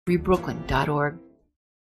freebrooklyn.org.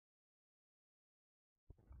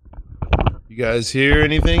 You guys hear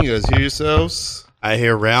anything? You guys hear yourselves? I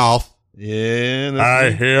hear Ralph. Yeah,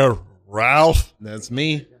 I hear Ralph. that's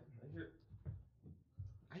me.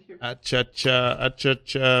 Ah-cha-cha,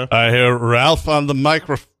 ah-cha-cha. I hear Ralph on the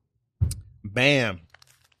microphone. Bam.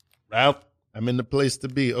 Ralph. I'm in the place to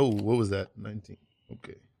be. Oh, what was that? 19.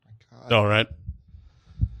 Okay. All right.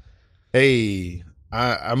 Hey,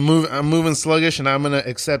 I'm moving sluggish, and I'm gonna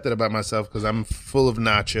accept it about myself because I'm full of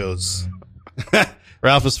nachos.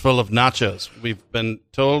 Ralph is full of nachos. We've been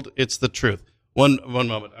told it's the truth. One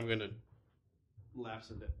moment. I'm going to lapse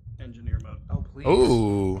into engineer mode. Oh, please.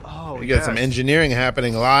 Oh, we got some engineering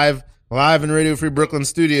happening live in Radio Free Brooklyn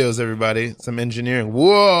Studios, everybody. Some engineering.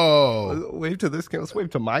 Whoa. Wave to this camera. Let's wave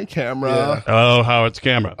to my camera. Yeah. Oh, how it's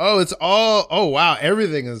camera. Oh, it's all. Oh, wow.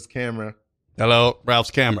 Everything is camera. Hello, Ralph's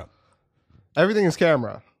camera. Everything is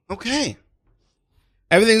camera. Okay.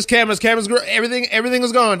 Everything's cameras. Everything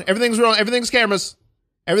is going. Everything's rolling. Everything's cameras.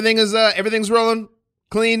 Everything's rolling.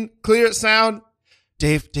 Clean, clear, sound.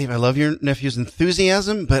 Dave, I love your nephew's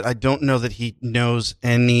enthusiasm, but I don't know that he knows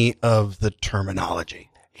any of the terminology.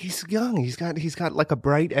 He's young. He's got like a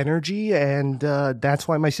bright energy, and that's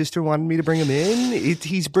why my sister wanted me to bring him in.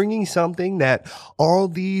 He's bringing something that all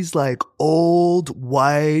these like old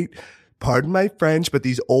white, pardon my French, but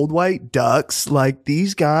these old white ducks, like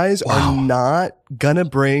these guys are not gonna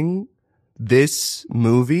bring this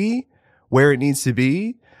movie where it needs to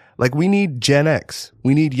be. Like, we need Gen X.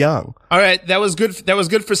 We need young. All right, that was good. That was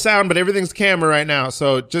good for sound, but everything's camera right now.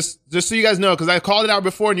 So just so you guys know, because I called it out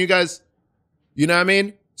before, and you guys, you know what I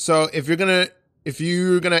mean. So if you're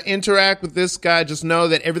gonna interact with this guy, just know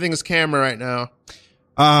that everything is camera right now.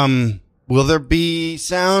 Will there be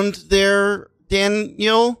sound there,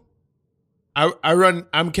 Daniel?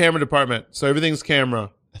 I'm camera department, so everything's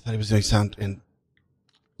camera. I thought he was doing sound in.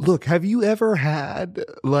 Look, have you ever had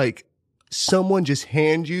like someone just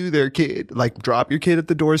hand you their kid, like drop your kid at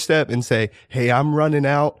the doorstep and say, "Hey, I'm running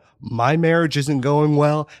out. My marriage isn't going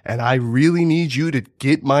well, and I really need you to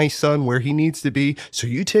get my son where he needs to be." So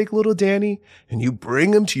you take little Danny and you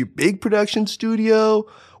bring him to your big production studio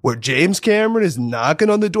where James Cameron is knocking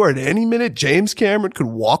on the door at any minute. James Cameron could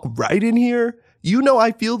walk right in here. You know,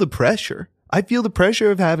 I feel the pressure. I feel the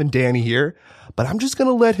pressure of having Danny here, but I'm just going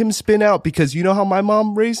to let him spin out because you know how my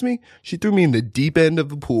mom raised me? She threw me in the deep end of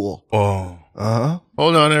the pool. Oh. Uh-huh.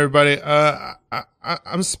 Hold on, everybody.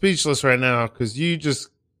 I'm speechless right now because you just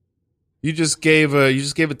gave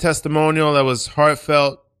a testimonial that was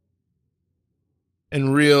heartfelt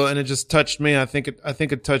and real, and it just touched me. I think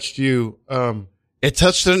it touched you. It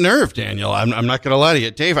touched a nerve, Daniel. I'm not going to lie to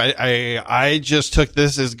you, Dave. I just took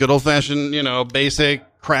this as good old fashioned, basic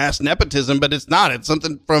crass nepotism, but it's not. It's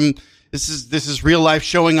something from this is real life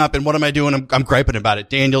showing up. And what am I doing? I'm griping about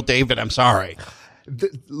it. Daniel, David, I'm sorry.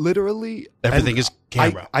 Literally everything is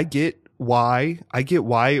camera. I get why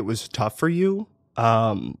it was tough for you.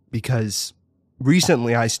 Because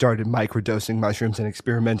recently I started microdosing mushrooms and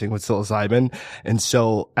experimenting with psilocybin. And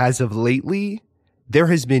so as of lately, there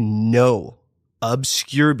has been no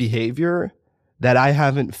obscure behavior that I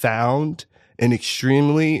haven't found an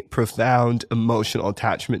extremely profound emotional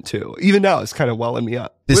attachment to. Even now, it's kind of welling me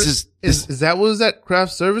up. Is that what was that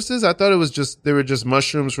craft services? I thought it was they were just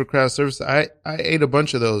mushrooms for craft services. I ate a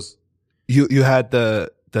bunch of those. You had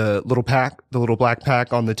the little pack, the little black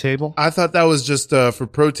pack on the table? I thought that was just for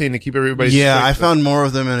protein to keep everybody straight. I found more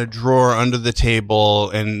of them in a drawer under the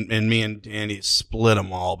table, and me and Danny split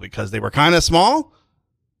them all because they were kind of small.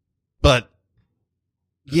 But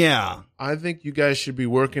yeah, I think you guys should be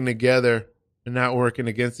working together and not working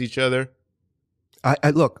against each other.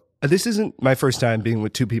 I look, this isn't my first time being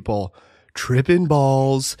with two people tripping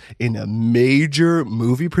balls in a major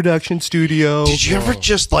movie production studio. Did you ever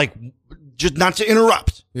just not to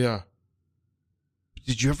interrupt? Yeah.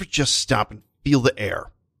 Did you ever just stop and feel the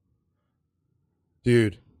air?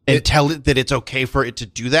 Dude. And tell it that it's okay for it to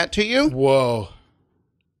do that to you? Whoa.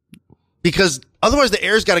 Because otherwise the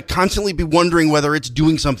air's got to constantly be wondering whether it's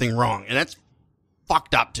doing something wrong. And that's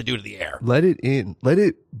fucked up to do to the air. Let it in. Let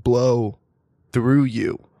it blow through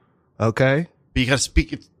you. Okay? But you got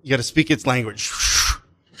to speak its language.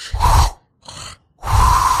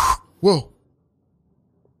 Whoa.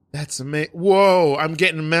 That's amazing. Whoa, I'm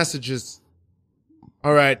getting messages.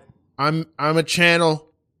 All right. I'm a channel.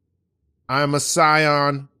 I'm a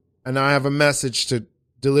scion, and I have a message to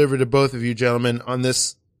deliver to both of you gentlemen on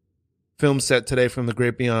this film set today from the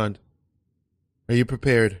Great Beyond. Are you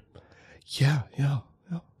prepared? Yeah.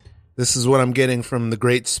 This is what I'm getting from the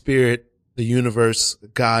Great Spirit, the universe,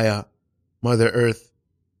 Gaia, Mother Earth,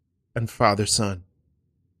 and Father Son.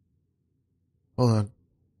 Hold on.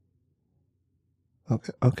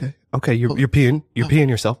 Okay. You're peeing. You're peeing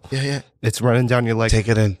yourself. Yeah. It's running down your leg. Take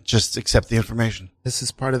it in. Just accept the information. This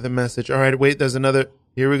is part of the message. All right, wait, there's another.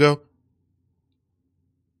 Here we go.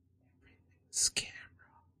 Scam.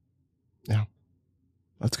 Yeah.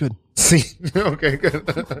 That's good. See? Okay, good.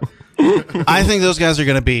 I think those guys are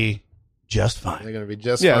going to be just fine. They're going to be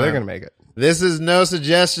just Yeah, fine. they're going to make it. This is No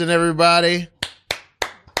Suggestion, everybody.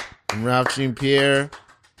 I'm Ralph Jean Pierre.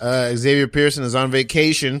 Xavier Pearson is on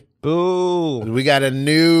vacation. Boo. We got a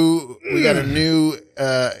new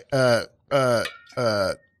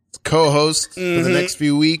co-host for the next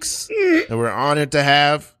few weeks that we're honored to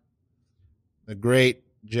have. The great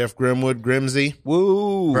Jeff Grimsey.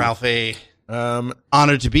 Woo. Ralphie.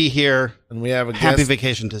 Honored to be here. And we have a Happy guest.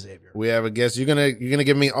 vacation to Xavier. We have a guest. You're gonna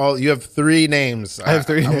give me all. You have 3 names. I have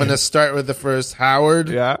 3 I'm names. gonna start with the first, Howard.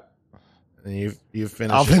 Yeah. And you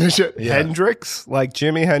finish. I'll finish it. Yeah. Hendrix, like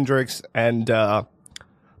Jimi Hendrix, and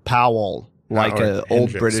Powell, like Howard an old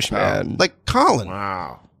Hendrix British Powell. man. Like Colin.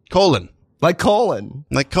 Wow. Colin. Like Colin.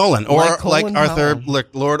 Like Colin. Or Like Colin Arthur, Powell. like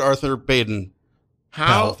Lord Arthur Baden. How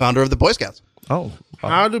Powell, founder of the Boy Scouts. Oh.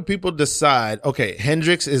 how do people decide? Okay,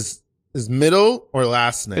 Hendrix is middle or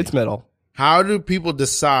last name? It's middle. How do people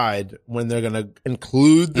decide when they're gonna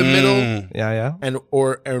include the middle Yeah. and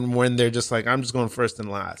when they're just like, I'm just going first and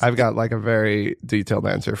last? I've got like a very detailed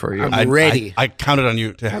answer for you. I'm ready. I counted on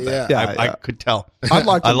you to have that. Yeah. I could tell. I'm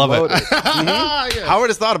locked I and love it. loaded. Yes. Howard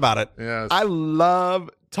has thought about it. Yes. I love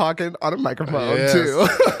talking on a microphone Yes. too.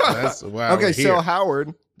 That's wow. Okay, we're so here.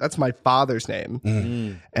 Howard, that's my father's name.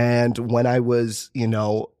 Mm. And when I was,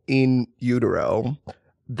 in utero,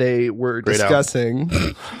 they were Great discussing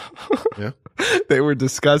Yeah. they were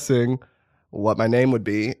discussing what my name would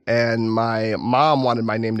be, and my mom wanted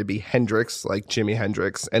my name to be Hendrix, like Jimi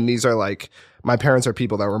Hendrix. And these are like, my parents are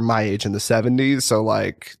people that were my age in the 70s, so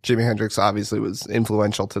like Jimi Hendrix obviously was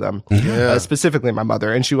influential to them. Yeah. Specifically my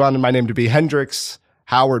mother, and she wanted my name to be Hendrix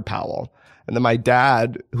Howard Powell. And then my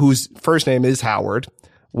dad, whose first name is Howard,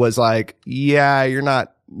 was like, yeah, you're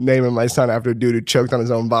not naming my son after a dude who choked on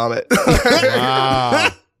his own vomit. Wow.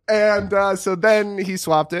 And so then he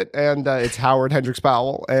swapped it, and it's Howard Hendrix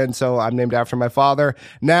Powell, and so I'm named after my father.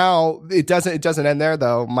 Now it doesn't end there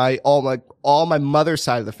though. All my mother's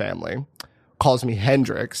side of the family calls me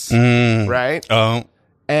Hendrix, right? Oh.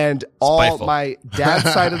 And all Spiteful. my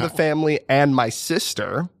dad's side of the family and my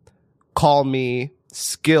sister call me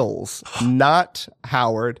Skills, not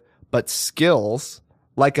Howard, but Skills.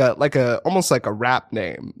 Like almost like a rap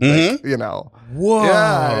name, like, Whoa.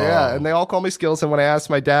 Yeah. And they all call me Skills. And when I asked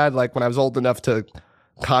my dad, like when I was old enough to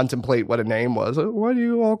contemplate what a name was, why do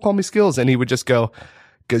you all call me Skills? And he would just go,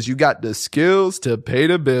 because you got the skills to pay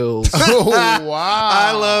the bills. Oh, wow.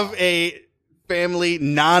 I love a family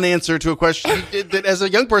non-answer to a question that as a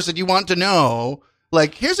young person you want to know.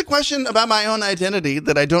 Like, here's a question about my own identity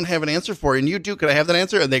that I don't have an answer for, and you do. Could I have that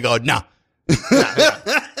answer? And they go, no.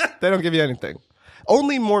 They don't give you anything.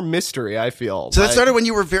 Only more mystery, I feel. So that started when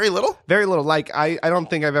you were very little? Very little. Like, I don't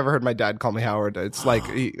think I've ever heard my dad call me Howard. It's like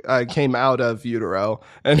I came out of utero,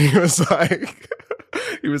 and he was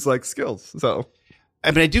like Skills. So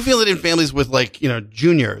I mean, I do feel that in families with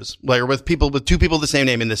juniors, like, or with two people of the same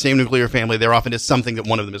name in the same nuclear family, there often is something that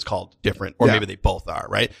one of them is called different, or Yeah. maybe they both are,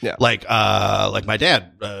 right? Yeah. Like my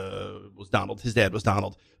dad was Donald. His dad was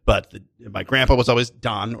Donald, but my grandpa was always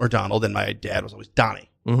Don or Donald, and my dad was always Donnie.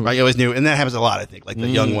 Mhm. Right? You always knew, and that happens a lot. I think, like the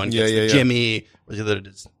young one gets yeah. Jimmy, or the other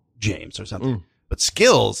is James or something. But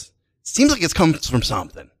Skills seems like it comes from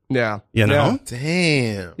something. yeah, You know,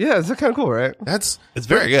 Damn. yeah. It's kind of cool, right? That's it's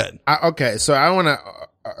very good. okay. So I want to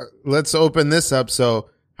let's open this up.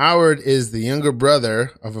 So Howard is the younger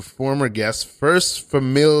brother of a former guest, first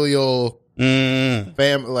familial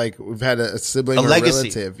like we've had a sibling A or legacy.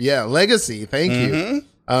 relative. Yeah, legacy. Thank you.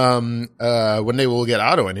 One day we'll get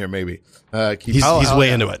Otto in here, maybe. He's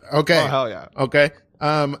way into it. Okay. Oh, hell yeah. Okay.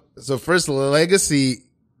 So first legacy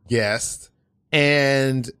guest,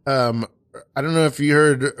 and I don't know if you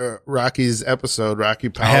heard Rocky's episode, Rocky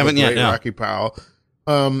Powell. I haven't the yet, great no. Rocky Powell.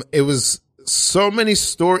 It was so many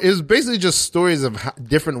stories. It was basically just stories of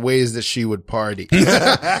different ways that she would party,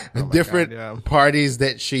 different God, yeah. parties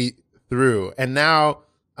that she threw, and now,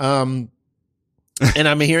 and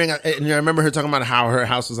I'm hearing, and I remember her talking about how her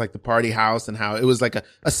house was like the party house and how it was like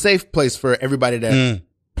a safe place for everybody to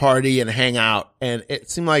party and hang out. And it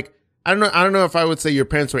seemed like, I don't know if I would say your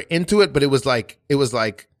parents were into it, but it was like, I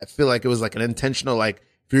feel like it was like an intentional, like,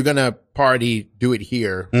 if you're going to party, do it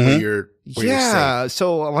here where you're Yeah. safe.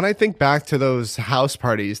 So when I think back to those house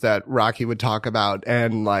parties that Rocky would talk about,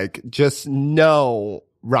 and like, just know,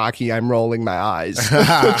 Rocky, I'm rolling my eyes.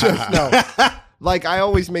 Just know. Like, I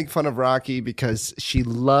always make fun of Rocky because she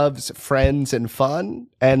loves friends and fun.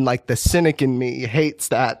 And like the cynic in me hates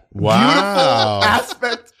that beautiful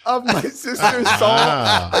aspect of my sister's soul.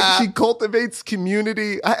 Like, she cultivates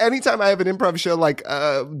community. Anytime I have an improv show, like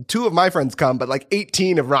 2 of my friends come, but like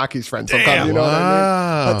 18 of Rocky's friends will come. You know what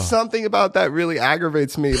I mean? But something about that really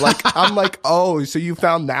aggravates me. Like, I'm like, oh, so you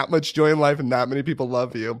found that much joy in life and that many people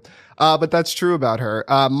love you. But that's true about her.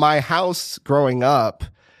 My house growing up,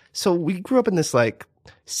 so we grew up in this like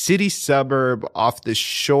city suburb off the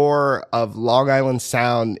shore of Long Island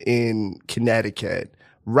Sound in Connecticut,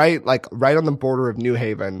 right on the border of New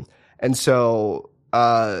Haven. And so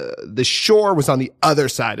the shore was on the other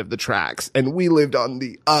side of the tracks, and we lived on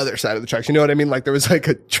the other side of the tracks. You know what I mean? Like, there was like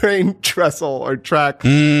a train trestle or track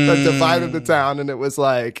that divided the town, and it was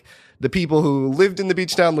like the people who lived in the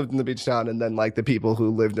beach town, and then like the people who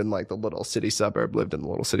lived in like the little city suburb lived in the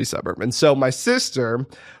little city suburb. And so my sister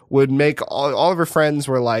would make all of her friends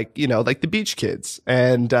were like, you know, like the beach kids,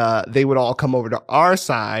 and they would all come over to our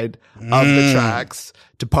side of the tracks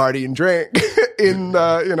to party and drink in in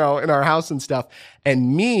our house and stuff.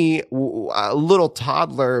 And me, a little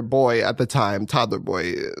toddler boy at the time,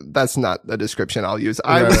 that's not a description I'll use.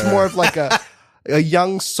 I was more of like a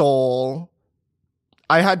young soul.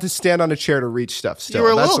 I had to stand on a chair to reach stuff still. You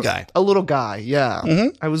were a little guy. A little guy, yeah. Mm-hmm.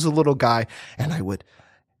 I was a little guy, and I would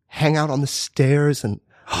hang out on the stairs and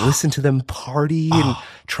listen to them party and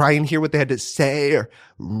try and hear what they had to say, or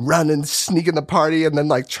run and sneak in the party and then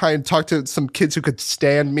like try and talk to some kids who could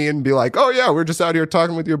stand me and be like, oh yeah, we're just out here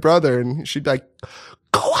talking with your brother. And she'd like,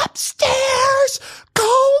 go upstairs,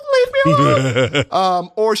 go, leave me alone.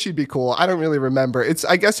 Or she'd be cool. I don't really remember. It's,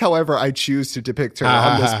 I guess, however I choose to depict her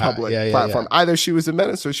on this public platform. Yeah. Either she was a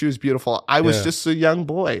menace or she was beautiful. I was just a young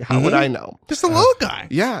boy. How would I know? Just a little guy.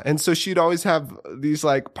 Yeah. And so she'd always have these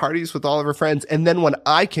like parties with all of her friends. And then when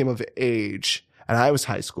I came of age, and I was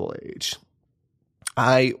high school age,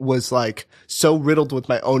 I was like so riddled with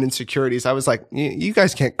my own insecurities. I was like, you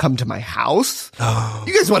guys can't come to my house.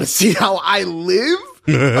 You guys want to see how I live?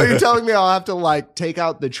 Are you telling me I'll have to like take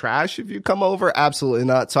out the trash if you come over? Absolutely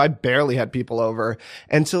not. So I barely had people over.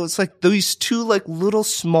 And so it's like these two like little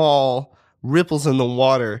small ripples in the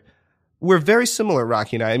water. We're very similar,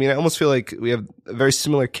 Rocky and I. I mean, I almost feel like we have a very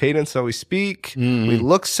similar cadence how we speak. We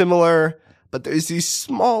look similar, but there's these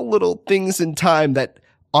small little things in time that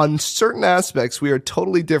on certain aspects, we are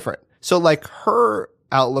totally different. So like her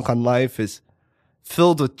outlook on life is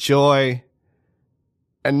filled with joy,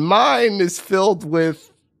 and mine is filled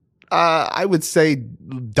with, I would say,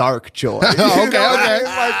 dark joy. Okay.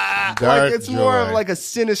 Like it's more of like a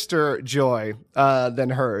sinister joy than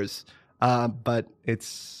hers. But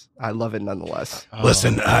I love it nonetheless.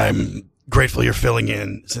 Listen, I'm grateful you're filling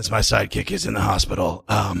in since my sidekick is in the hospital.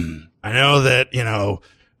 I know that,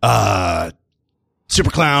 Super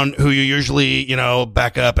Clown, who you usually,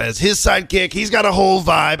 back up as his sidekick, he's got a whole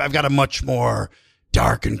vibe. I've got a much more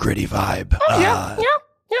dark and gritty vibe. Oh, yeah.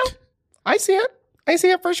 I see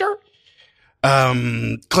it for sure.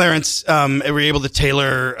 Clarence, were you able to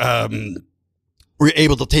tailor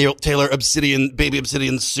baby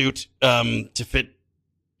obsidian suit, to fit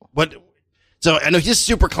what? So I know he's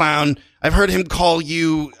Super Clown. I've heard him call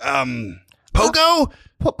you, Pogo?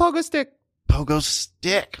 Pogo stick. Pogo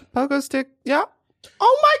stick. Pogo stick. Yeah.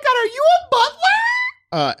 Oh my God, are you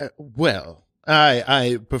a butler? Well,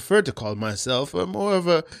 I prefer to call myself more of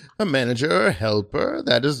a manager or a helper.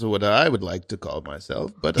 That is what I would like to call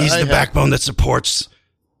myself. But he's the backbone that supports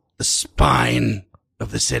the spine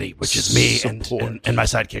of the city, which is me and my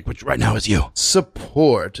sidekick, which right now is you.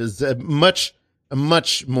 Support is a much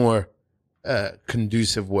more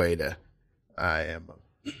conducive way to. I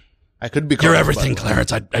could be. You're everything,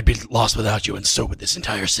 Clarence. I'd be lost without you, and so would this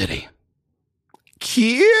entire city.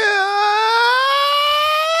 Cute.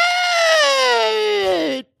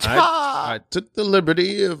 I took the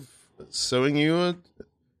liberty of sewing you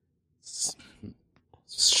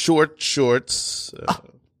short shorts,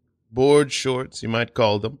 board shorts, you might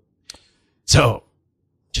call them. So,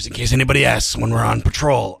 just in case anybody asks, when we're on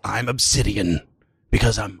patrol, I'm obsidian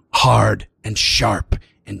because I'm hard and sharp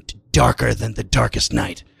and darker than the darkest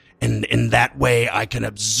night. And in that way, I can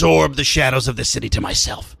absorb the shadows of the city to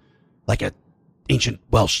myself, like a ancient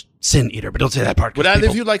Welsh sin eater. But don't say that part. Would either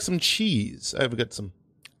of you like some cheese? I've got some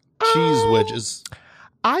cheese wedges.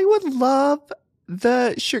 I would love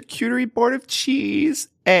the charcuterie board of cheese,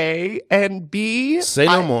 A, and B. Say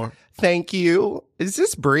no more. Thank you. Is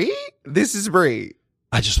this Brie? This is Brie.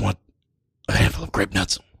 I just want a handful of grape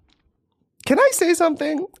nuts. Can I say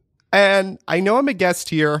something? And I know I'm a guest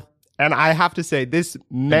here, and I have to say this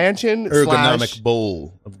mansion ergonomic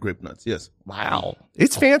bowl of grape nuts. Yes. Wow.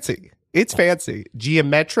 It's fancy. It's fancy,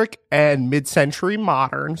 geometric, and mid-century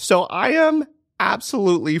modern. So I am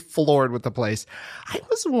absolutely floored with the place. I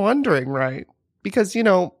was wondering, right? Because, you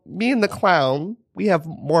know, me and the clown, we have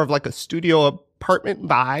more of like a studio apartment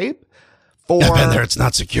vibe. I've been there. It's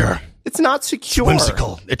not secure. It's not secure.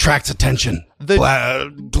 Whimsical. It attracts attention.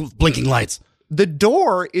 Blinking lights. The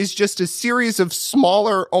door is just a series of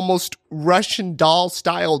smaller, almost Russian doll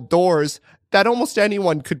style doors that almost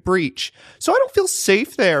anyone could breach. So I don't feel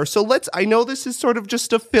safe there. So I know this is sort of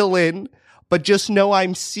just a fill-in, but just know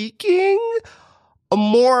I'm seeking a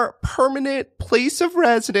more permanent place of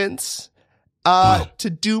residence to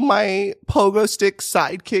do my pogo stick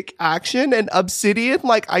sidekick action. And Obsidian,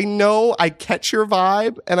 like, I know I catch your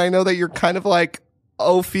vibe, and I know that you're kind of like,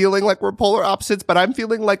 feeling like we're polar opposites, but I'm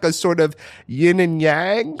feeling like a sort of yin and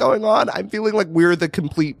yang going on. I'm feeling like we're the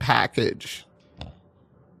complete package.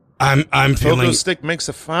 I'm feeling. Pogo stick makes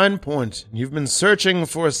a fine point. You've been searching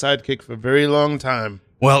for a sidekick for a very long time.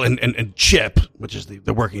 Well, and Chip, which is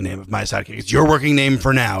the working name of my sidekick, it's your working name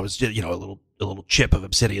for now. It's just, you know, a little chip of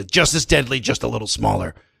Obsidian, just as deadly, just a little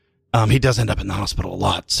smaller. He does end up in the hospital a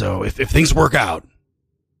lot. So if things work out,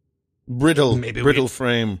 brittle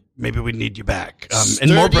frame. Maybe we need you back.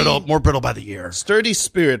 And more brittle by the year. Sturdy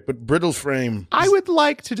spirit, but brittle frame. I would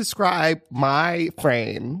like to describe my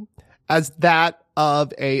frame as that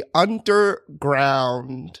of a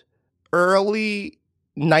underground early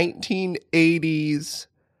 1980s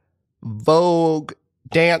Vogue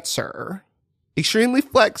dancer, extremely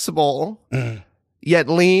flexible, yet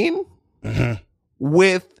lean,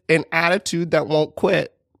 with an attitude that won't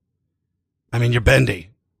quit. I mean, you're bendy.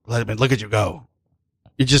 Look at you go.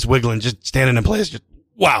 You're just wiggling, just standing in place. Just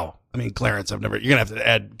wow. I mean, Clarence, you're gonna have to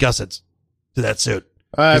add gussets to that suit.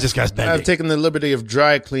 This guy's bendy. I've taken the liberty of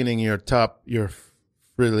dry cleaning your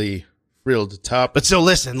frilly frilled top. But so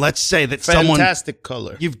listen, let's say that fantastic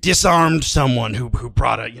color. You've disarmed someone who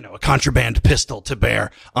brought a contraband pistol to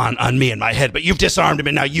bear on me and my head, but you've disarmed him,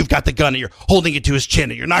 and now you've got the gun and you're holding it to his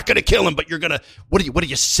chin, and you're not gonna kill him, but you're gonna what do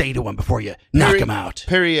you say to him before you knock him out?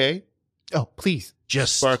 Perrier. Oh, please.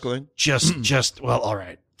 Just sparkling. Well, all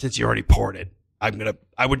right. Since you already poured it, I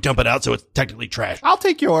would dump it out so it's technically trash. I'll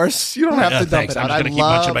take yours. You don't have to dump thanks. it out. I'm just gonna keep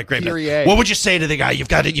munching my grape. What would you say to the guy? You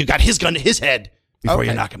got his gun to his head before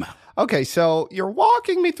you knock him out. Okay, so you're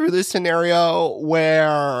walking me through this scenario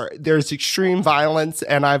where there's extreme violence,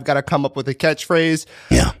 and I've got to come up with a catchphrase.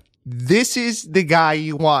 Yeah. This is the guy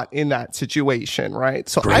you want in that situation, right?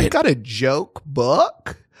 So Great. I've got a joke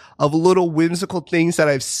book of little whimsical things that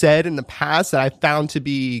I've said in the past that I found to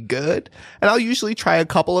be good. And I'll usually try a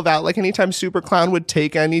couple of out. Like anytime Super Clown would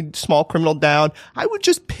take any small criminal down, I would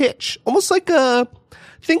just pitch almost like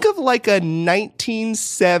think of like a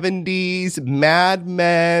 1970s Mad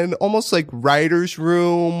Men, almost like writer's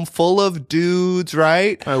room full of dudes,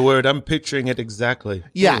 right? My word, I'm picturing it exactly.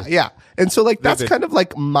 Yeah, yeah. And so like that's kind of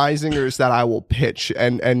like my zingers that I will pitch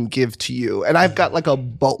and give to you. And I've got like a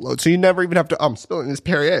boatload. So you never even have to I'm spilling this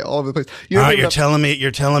Perrier all over the place. All right, you're telling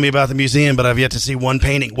me about the museum, but I've yet to see one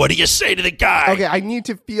painting. What do you say to the guy? Okay, I need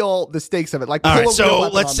to feel the stakes of it. Like all right, so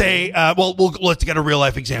let's say let's get a real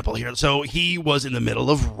life example here. So he was in the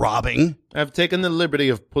middle of robbing. I've taken the liberty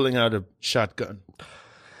of pulling out a shotgun.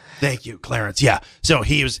 Thank you, Clarence. Yeah. So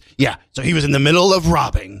he was in the middle of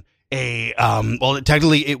robbing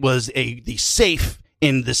technically it was the safe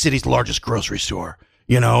in the city's largest grocery store,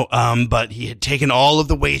 but he had taken all of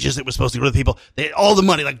the wages that was supposed to go to the people. They had all the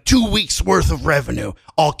money, like 2 weeks worth of revenue,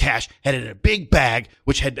 all cash, had it in a big bag,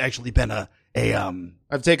 which had actually been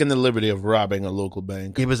I've taken the liberty of robbing a local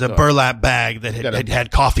bank. It was a burlap bag that had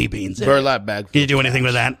coffee beans in it. Burlap bag. Can you do anything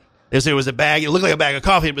with that? It was a bag. It looked like a bag of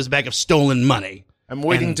coffee. It was a bag of stolen money. I'm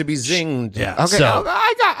waiting to be zinged. Yeah. Okay, so,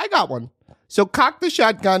 I got one. So cock the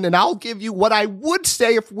shotgun, and I'll give you what I would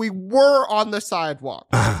say if we were on the sidewalk,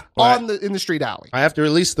 in the street alley. I have to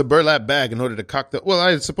release the burlap bag in order to cock the. Well,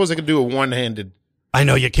 I suppose I could do a one-handed. I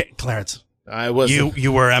know you can't, Clarence. I was.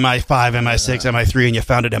 You were MI5, MI6, MI3, and you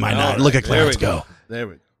founded MI9. Right, look at Clarence go. There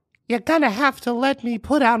we go. You're gonna have to let me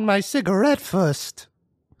put out my cigarette first.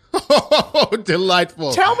 Oh,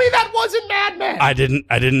 delightful! Tell me that wasn't Mad Men. I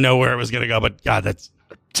didn't know where it was gonna go, but God, that's.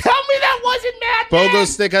 Tell me that wasn't Mad Men. Pogo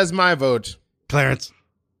stick has my vote. Clarence,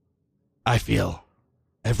 I feel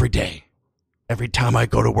every day, every time I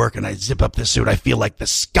go to work and I zip up this suit, I feel like the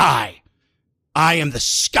sky. I am the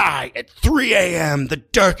sky at 3 a.m., the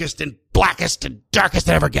darkest and blackest and darkest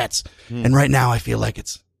it ever gets. And right now I feel like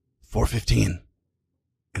it's 4:15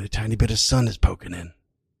 and a tiny bit of sun is poking in.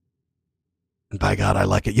 And by God, I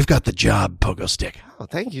like it. You've got the job, Pogo Stick. Oh,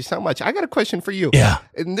 thank you so much. I got a question for you. Yeah.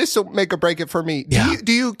 And this will make or break it for me. Yeah.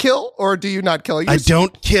 Do you kill or do you not kill? I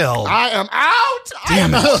don't kill. I am out.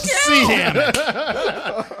 Damn I it. See him.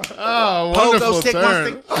 Oh, wonderful Stick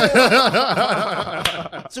turn.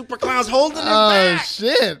 Super Clown's holding it Oh, back.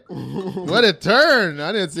 shit. What a turn.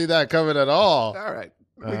 I didn't see that coming at all. All right.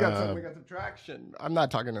 We got some traction. I'm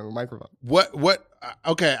not talking to the microphone.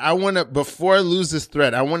 Okay, I want to, before I lose this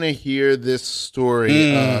thread, I want to hear this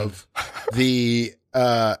story of the,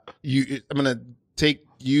 I'm going to take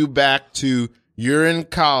you back to, you're in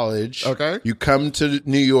college. Okay. You come to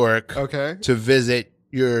New York. Okay. To visit.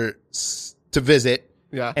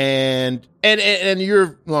 Yeah. And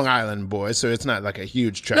you're Long Island boy, so it's not like a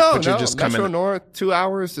huge trek, but you're just Metro coming. North, 2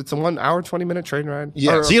 hours. It's a 1 hour, 20-minute train ride.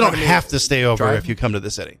 Yeah. Or, So you don't pardon me, have to stay over drive. if you come to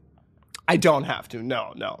the city. I don't have to.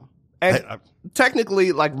 No. And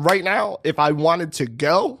technically, like right now, if I wanted to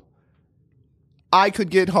go, I could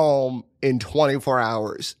get home in 24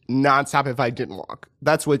 hours, nonstop if I didn't walk.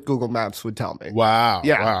 That's what Google Maps would tell me. Wow.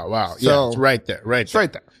 Yeah. Wow. So- Yeah, it's right there. It's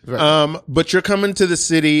right there. It's right there. But you're coming to the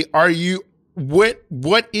city. Are you, what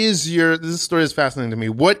is your, this story is fascinating to me.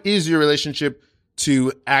 What is your relationship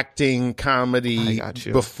to acting, I comedy got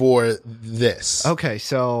you. before this? Okay,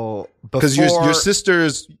 so Because before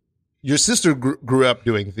your sister grew up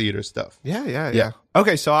doing theater stuff. Yeah.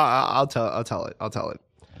 Okay, so I'll tell it,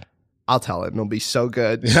 and it'll be so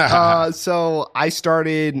good. So I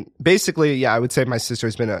started basically, I would say my sister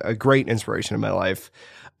has been a great inspiration in my life.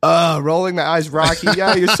 Rolling my eyes, Rocky.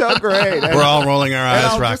 Yeah, you're so great. We're all rolling our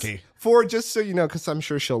eyes, Rocky. Just so you know, because I'm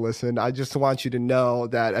sure she'll listen, I just want you to know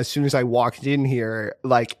that as soon as I walked in here,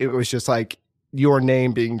 like it was just like your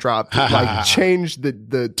name being dropped, like changed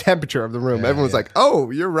the temperature of the room. Everyone's like, "Oh,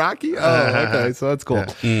 you're Rocky." Oh, okay, so that's cool. Yeah.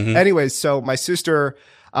 Mm-hmm. Anyways, so my sister,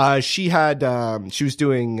 she was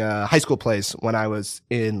doing high school plays when I was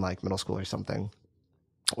in like middle school or something,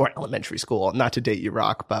 or elementary school. Not to date you,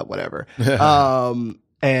 Rock, but whatever.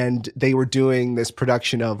 And they were doing this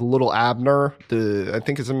production of Little Abner. I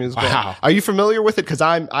think it's a musical. Wow. Are you familiar with it? Because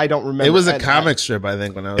I don't remember. It was a And comic strip, I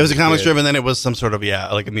think, when I was It was a comic kid. strip, and then it was some sort of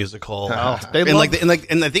like a musical. they and love-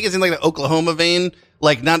 and I think it's in like the Oklahoma vein,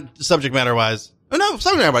 like not subject matter wise. Oh no,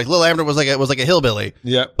 subject matter wise. Little Abner was like a hillbilly.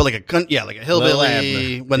 Yep. But like a hillbilly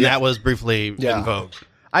Abner. when Yeah. that was briefly in vogue.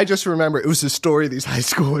 I just remember it was a story these high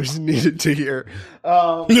schoolers needed to hear.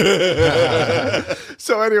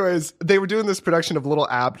 So anyways, they were doing this production of Little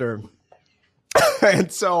Abner. And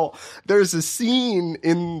so there's a scene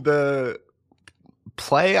in the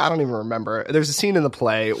play. I don't even remember. There's a scene in the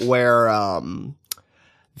play where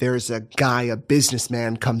there's a guy, a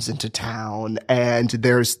businessman comes into town, and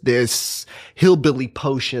there's this hillbilly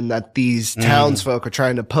potion that these townsfolk are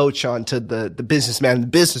trying to poach onto the businessman. The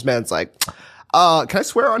businessman's like, can I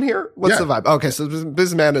swear on here? What's the vibe? Okay, so the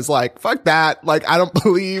businessman is like, fuck that. Like, I don't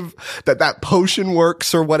believe that potion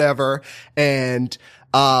works or whatever. And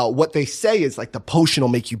what they say is like the potion will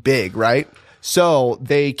make you big, right? So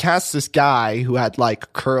they cast this guy who had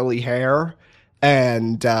like curly hair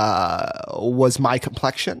and was my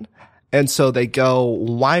complexion. And so they go,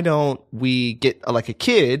 why don't we get like a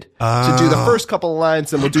kid to do the first couple of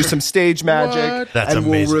lines, and we'll do some stage magic, That's and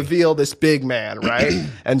amazing. we'll reveal this big man, right?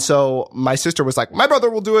 And so my sister was like, my brother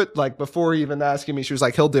will do it. Like before even asking me, she was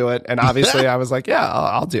like, he'll do it. And obviously I was like, yeah,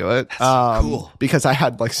 I'll do it. cool. Because I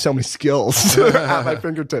had like so many skills at my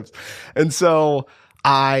fingertips. And so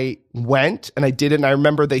I went and I did it. And I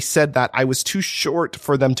remember they said that I was too short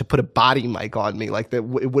for them to put a body mic on me, like that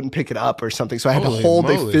it wouldn't pick it up or something. So I had to hold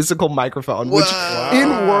a physical microphone, which in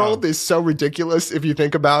world is so ridiculous if you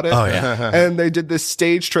think about it. Oh, yeah. And they did this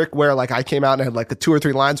stage trick where like I came out and had like 2 or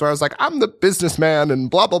 3 lines where I was like, I'm the businessman and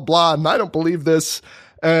blah, blah, blah. And I don't believe this.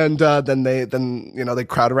 And then they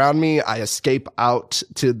crowd around me. I escape out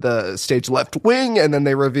to the stage left wing, and then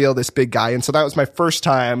they reveal this big guy. And so that was my first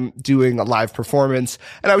time doing a live performance.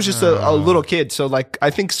 And I was just a little kid. So like,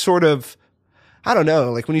 I think sort of, I don't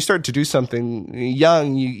know, like when you start to do something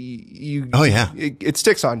young, you Oh, yeah. it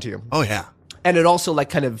sticks onto you. Oh yeah. And it also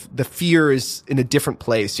like kind of the fear is in a different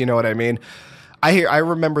place. You know what I mean? I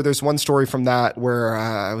remember there's one story from that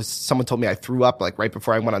where someone told me I threw up like right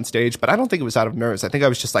before I went on stage, but I don't think it was out of nerves. I think I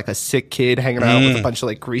was just like a sick kid hanging around with a bunch of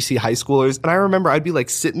like greasy high schoolers. And I remember I'd be like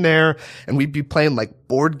sitting there and we'd be playing like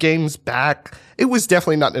board games back. It was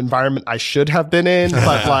definitely not an environment I should have been in,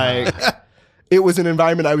 but like it was an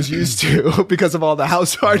environment I was used to because of all the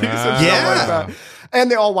house parties and stuff like that. And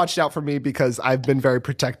they all watched out for me because I've been very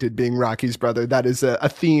protected being Rocky's brother. That is a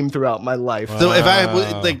theme throughout my life. So if I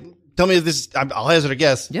like, tell me if this, I'll hazard a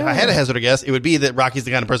guess. Yeah. If I had a hazard a guess, it would be that Rocky's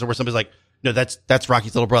the kind of person where somebody's like, no, that's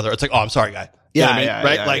Rocky's little brother. It's like, oh, I'm sorry, guy. You know Yeah, what I mean? yeah,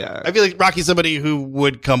 Right? yeah, Like, yeah. I feel like Rocky's somebody who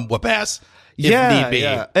would come whoop ass if need be.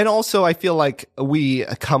 Yeah. And also, I feel like we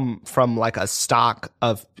come from like a stock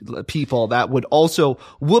of people that would also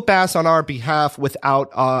whoop ass on our behalf without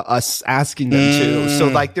us asking them to. So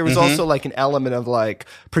like there was also like an element of like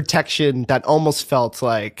protection that almost felt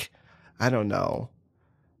like, I don't know,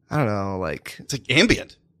 like, It's like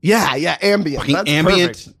ambient. yeah, ambient. Fucking That's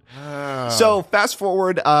ambient. perfect. So fast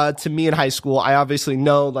forward to me in high school. I obviously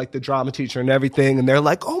know like the drama teacher and everything, and they're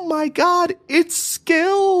like, "Oh my god, it's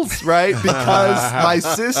Skills!" Right? Because my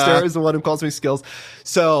sister is the one who calls me Skills.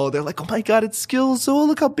 So they're like, "Oh my god, it's Skills! Oh,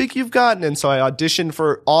 look how big you've gotten!" And so I auditioned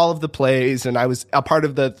for all of the plays, and I was a part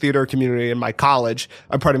of the theater community in my college.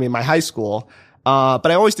 In my high school. But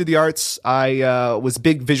I always did the arts. I was a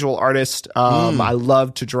big visual artist. I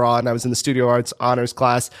loved to draw, and I was in the studio arts honors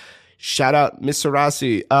class. Shout out Miss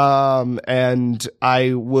Sarasi. And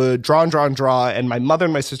I would draw. And my mother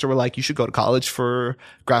and my sister were like, you should go to college for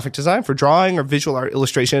graphic design, for drawing or visual art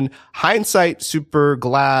illustration. Hindsight, super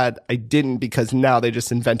glad I didn't, because now they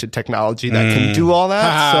just invented technology that can do all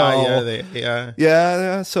that. So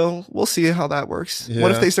yeah. So we'll see how that works. Yeah.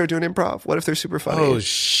 What if they start doing improv? What if they're super funny? Oh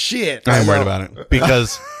shit! I'm worried about it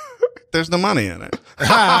because there's no money in it.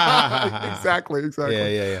 Exactly.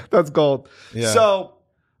 Yeah. That's gold. Yeah. So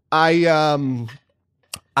I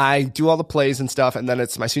do all the plays and stuff, and then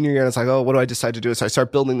it's my senior year, and it's like, oh, what do I decide to do? So I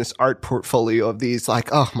start building this art portfolio of these, like,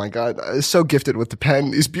 oh my God, I'm so gifted with the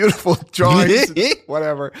pen, these beautiful drawings,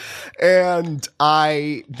 whatever. And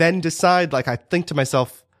I then decide, like, I think to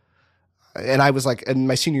myself, and I was like, in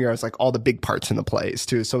my senior year, I was like all the big parts in the plays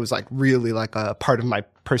too. So it was like really like a part of my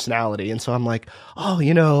personality. And so I'm like,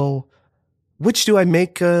 oh, which do I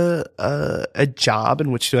make a job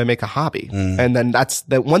and which do I make a hobby? And then that's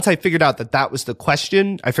that. Once I figured out that was the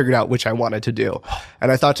question, I figured out which I wanted to do.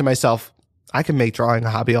 And I thought to myself, I can make drawing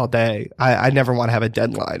a hobby all day. I never want to have a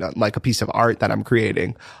deadline on like a piece of art that I'm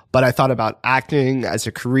creating. But I thought about acting as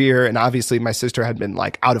a career. And obviously my sister had been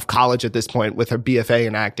like out of college at this point with her BFA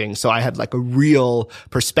in acting. So I had like a real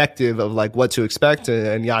perspective of like what to expect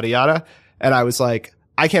and yada, yada. And I was like,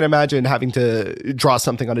 I can't imagine having to draw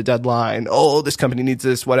something on a deadline. Oh, this company needs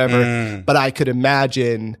this, whatever. But I could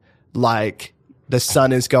imagine like the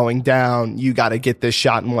sun is going down. You got to get this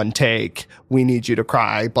shot in one take. We need you to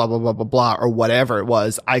cry, blah, blah, blah, blah, blah, or whatever it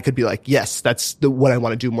was. I could be like, yes, that's what I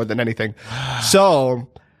want to do more than anything. So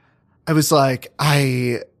I was like,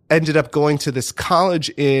 I ended up going to this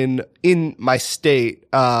college in my state,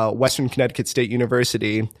 Western Connecticut State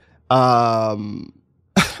University.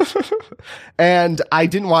 And I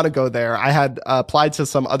didn't want to go there. I had applied to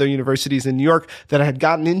some other universities in New York that I had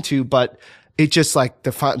gotten into, but it just like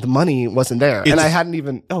the money wasn't there. And I hadn't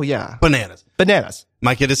even, Bananas. Bananas.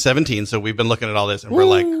 My kid is 17, so we've been looking at all this, and we're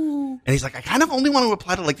like, and he's like, I kind of only want to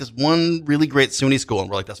apply to like this one really great SUNY school, and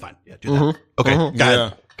we're like, that's fine, yeah, do that. Okay,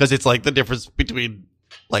 got it. Because it's like the difference between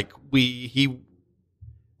like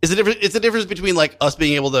it's the difference between like us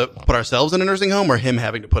being able to put ourselves in a nursing home or him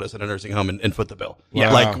having to put us in a nursing home and foot the bill.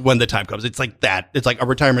 Yeah, like when the time comes, it's like that. It's like a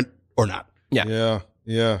retirement or not. Yeah.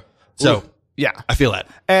 So. Yeah. I feel that.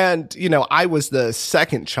 And, I was the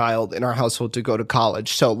second child in our household to go to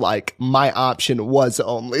college. So like my option was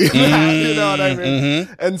only that, you know what I mean?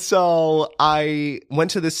 And so I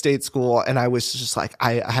went to this state school and I was just like,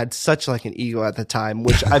 I had such like an ego at the time,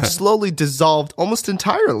 which I've slowly dissolved almost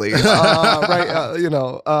entirely. And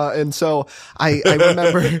so I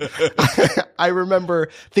remember, I remember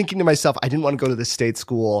thinking to myself, I didn't want to go to the state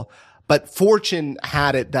school. But fortune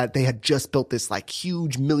had it that they had just built this like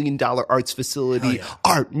huge $1 million arts facility,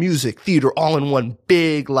 art, music, theater, all in one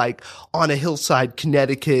big, like on a hillside,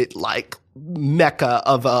 Connecticut, like mecca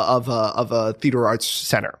of a theater arts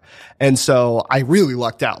center. And so I really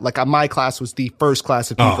lucked out. Like my class was the first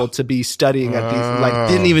class of people to be studying at these, like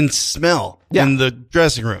didn't even smell in the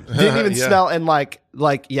dressing room. Didn't even smell. And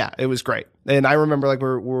it was great. And I remember like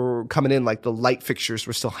we're coming in, like the light fixtures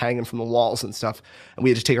were still hanging from the walls and stuff. And we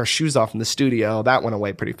had to take our shoes off in the studio. That went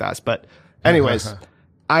away pretty fast. But anyways,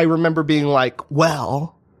 I remember being like,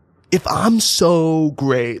 well, if I'm so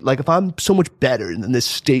great, like if I'm so much better than this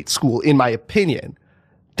state school, in my opinion,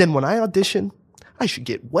 then when I audition, I should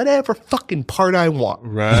get whatever fucking part I want.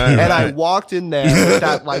 Right. And I walked in there with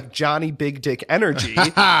that like Johnny Big Dick energy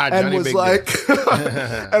and was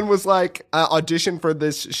like, audition for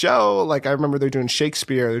this show. Like I remember they're doing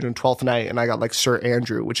Shakespeare, they're doing 12th Night, and I got like Sir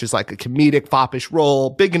Andrew, which is like a comedic foppish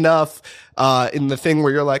role, big enough in the thing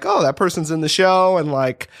where you're like, oh, that person's in the show. And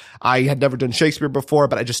like I had never done Shakespeare before,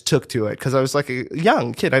 but I just took to it because I was like a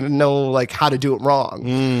young kid. I didn't know like how to do it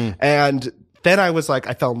wrong. And then I was like,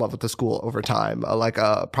 I fell in love with the school over time.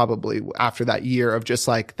 Probably after that year of just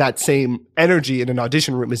like that same energy in an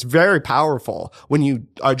audition room is very powerful when you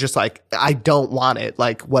are just like, I don't want it,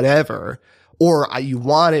 like whatever. Or you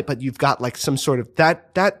want it, but you've got like some sort of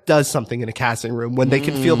that does something in a casting room when they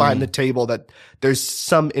can feel behind the table that there's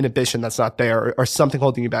some inhibition that's not there or something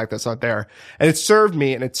holding you back that's not there. And it served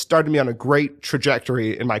me and it started me on a great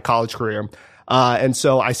trajectory in my college career. And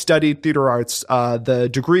so I studied theater arts. The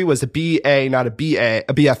degree was a BA, not a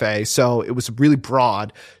BFA. So it was really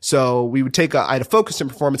broad. So we would I had a focus in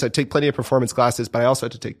performance. I'd take plenty of performance classes, but I also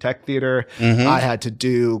had to take tech theater. I had to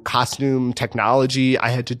do costume technology. I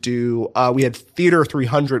had to do, we had Theater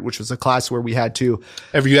 300, which was a class where we had to.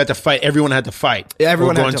 You had to fight. Everyone had to fight.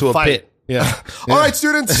 Everyone or had go to into fight. a pit. Yeah. All right,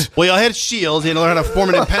 students. Well, y'all had shields. You had to learn how to form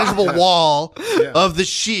an impenetrable wall of the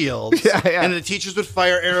shields. Yeah. And the teachers would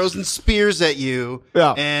fire arrows and spears at you.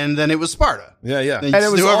 Yeah. And then it was Sparta. Yeah. And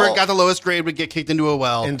it was whoever got the lowest grade would get kicked into a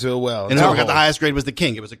well. Into a well. And whoever got the highest grade was the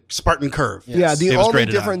king. It was a Spartan curve. Yeah, the It was only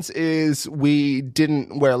graded difference is we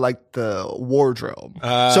didn't wear like the wardrobe.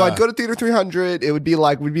 So I'd go to Theater 300. It would be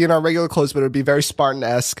like, we'd be in our regular clothes, but it would be very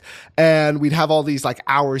Spartan-esque. And we'd have all these like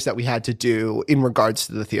hours that we had to do in regards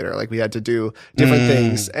to the theater. Like we had to do different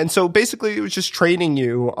things. And so basically it was just training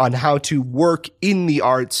you on how to work in the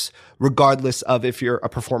arts regardless of if you're a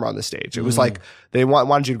performer on the stage. It was like they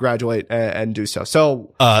wanted you to graduate and do so.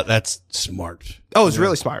 So that's smart. oh, it was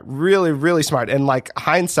really smart. Really, really smart. And like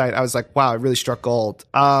hindsight, I was like, wow, I really struck gold.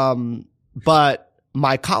 But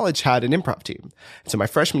my college had an improv team. So my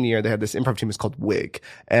freshman year, they had this improv team. It's called WIG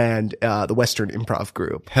and the Western Improv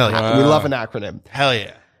Group. Hell yeah. We love an acronym. Hell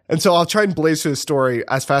yeah. And so I'll try and blaze through the story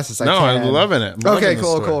as fast as I can. No, I'm loving it. Okay,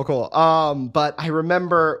 cool. But I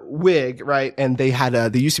remember WIG, right? And they had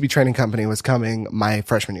the UCB training company was coming my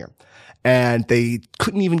freshman year. And they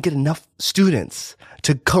couldn't even get enough students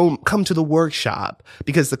to come to the workshop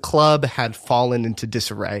because the club had fallen into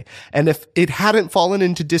disarray. And if it hadn't fallen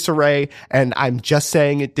into disarray, and I'm just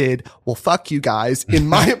saying it did, well, fuck you guys. In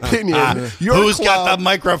my opinion, Who's got the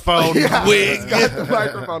microphone? Yeah, Wig. who's got the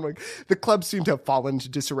microphone wig? The club seemed to have fallen into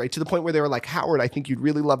disarray to the point where they were like, Howard, I think you'd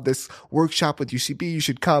really love this workshop with UCB. You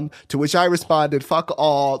should come. To which I responded, fuck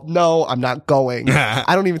all. No, I'm not going.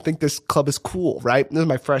 I don't even think this club is cool, right? This is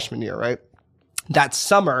my freshman year, right? That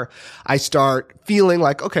summer, I start feeling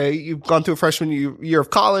like, okay, you've gone through a freshman year of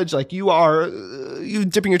college, like you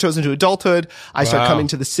dipping your toes into adulthood. I start coming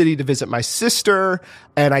to the city to visit my sister,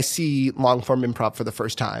 and I see long form improv for the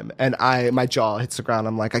first time. And my jaw hits the ground.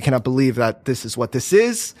 I'm like, I cannot believe that this is what this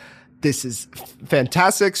is. This is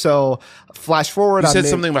fantastic. So flash forward. You said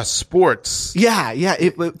something about sports. Yeah.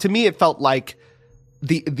 To me, it felt like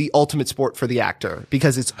the ultimate sport for the actor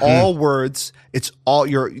because it's all words. It's all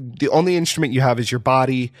the only instrument you have is your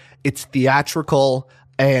body. It's theatrical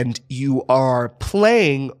and you are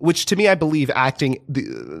playing, which to me, I believe acting,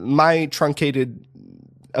 my truncated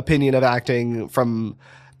opinion of acting from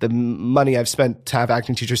the money I've spent to have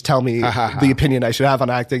acting teachers tell me the opinion I should have on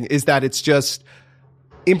acting is that it's just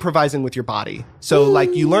improvising with your body. So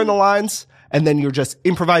like you learn the lines and then you're just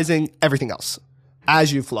improvising everything else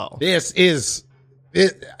as you flow. This is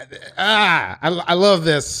it. I love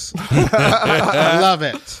this. I love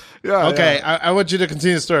it. Yeah. Okay. Yeah. I want you to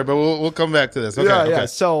continue the story, but we'll come back to this. Okay. Yeah. Okay. Yeah.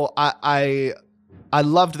 So I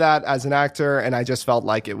loved that as an actor, and I just felt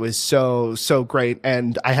like it was so great.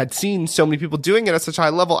 And I had seen so many people doing it at such a high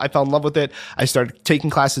level. I fell in love with it. I started taking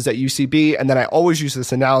classes at UCB, and then I always use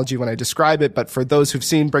this analogy when I describe it. But for those who've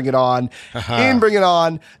seen Bring It On, in Bring It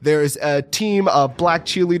On, there's a team of black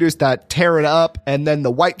cheerleaders that tear it up, and then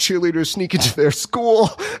the white cheerleaders sneak into their school.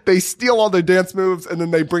 They steal all their dance moves, and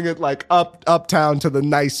then they bring it like uptown to the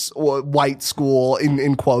nice white school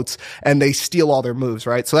in quotes, and they steal all their moves,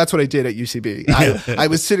 right? So that's what I did at UCB. I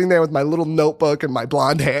was sitting there with my little notebook and my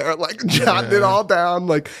blonde hair, like jotting it all down,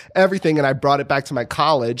 like everything. And I brought it back to my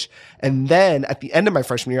college. And then at the end of my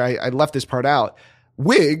freshman year, I left this part out.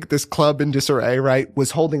 WIG, this club in disarray, right,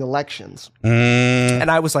 was holding elections.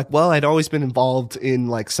 And I was like, well, I'd always been involved in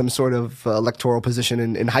like some sort of electoral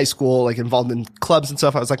position in high school, like involved in clubs and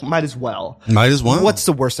stuff. I was like, might as well. What's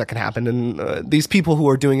the worst that can happen? And these people who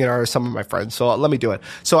are doing it are some of my friends. So let me do it.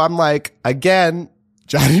 So I'm like, again,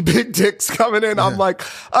 Johnny Big Dick's coming in. I'm like,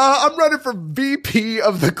 I'm running for VP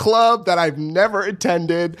of the club that I've never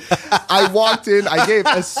attended. I walked in, I gave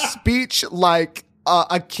a speech like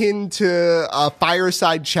akin to a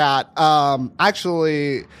fireside chat.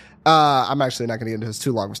 Actually, I'm actually not going to get into this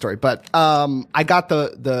too long of a story, but I got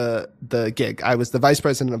the gig. I was the vice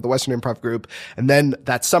president of the Western Improv Group, and then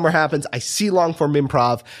that summer happens. I see long form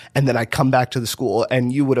improv, and then I come back to the school,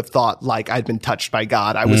 and you would have thought like I'd been touched by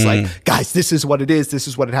God. I was like, guys, this is what it is. This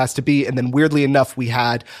is what it has to be. And then weirdly enough, we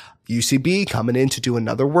had UCB coming in to do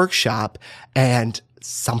another workshop, and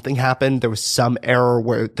something happened. There was some error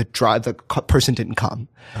where the person didn't come.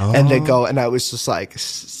 And they go, and I was just like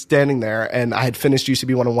standing there, and I had finished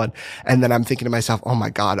UCB 101. And then I'm thinking to myself, oh my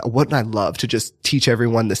God, wouldn't I love to just teach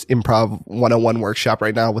everyone this improv 101 workshop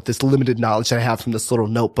right now with this limited knowledge that I have from this little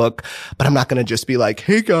notebook. But I'm not going to just be like,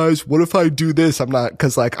 hey guys, what if I do this? I'm not,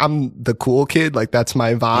 cause like I'm the cool kid. Like that's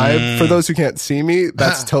my vibe. For those who can't see me,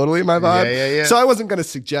 that's totally my vibe. Yeah. So I wasn't going to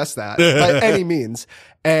suggest that by any means.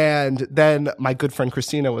 And then my good friend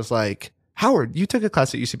Christina was like, Howard, you took a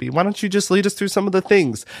class at UCB. Why don't you just lead us through some of the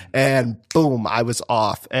things? And boom, I was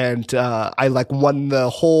off. And, I like won the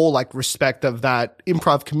whole like respect of that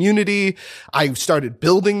improv community. I started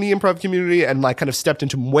building the improv community and like kind of stepped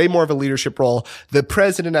into way more of a leadership role. The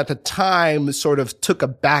president at the time sort of took a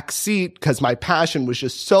back seat because my passion was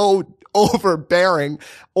just so overbearing,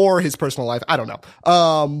 or his personal life. I don't know.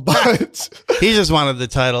 But he just wanted the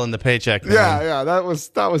title and the paycheck. Man. Yeah. That was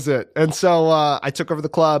it. And so, I took over the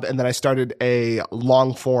club, and then I started a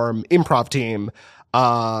long form improv team.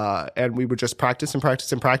 And we would just practice.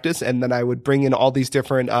 And then I would bring in all these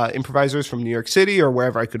different, improvisers from New York City or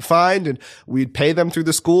wherever I could find. And we'd pay them through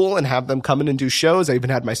the school and have them come in and do shows. I even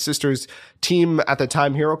had my sister's team at the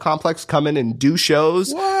time, Hero Complex, come in and do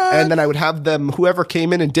shows. What? And then I would have them, whoever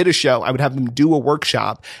came in and did a show, I would have them do a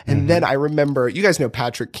workshop. And then I remember, you guys know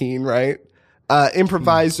Patrick Keane, right?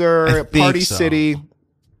 Improviser, Party so. City.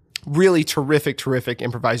 Really terrific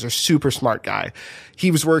improviser, super smart guy.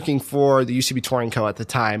 He was working for the UCB Touring Co. at the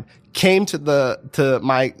time, came to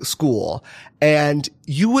my school, and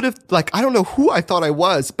you would have, like, I don't know who I thought I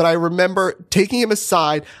was, but I remember taking him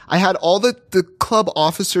aside. I had all the club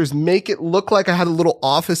officers make it look like I had a little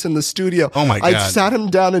office in the studio. Oh my God. I sat him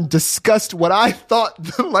down and discussed what I thought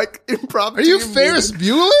the, like, improv. Are you team Ferris needed.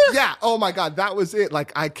 Bueller? Yeah. Oh my God. That was it.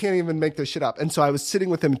 Like, I can't even make this shit up. And so I was sitting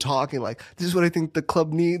with him talking like, this is what I think the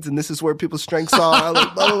club needs. And this is where people's strengths are.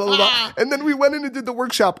 Like, blah, blah, blah, blah. And then we went in and did the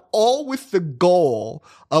workshop, all with the goal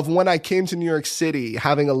of when I came to New York City,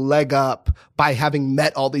 having a leg up by having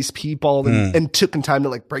met all these people and took time to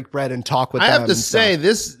like break bread and talk with them. I have to say,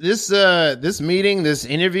 this meeting, this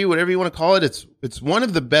interview, whatever you want to call it, it's one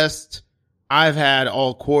of the best I've had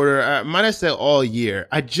all quarter. Might I say all year?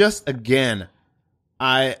 I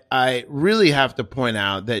really have to point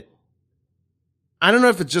out that I don't know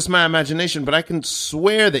if it's just my imagination, but I can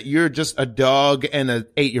swear that you're just a dog and an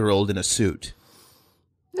 8-year-old in a suit.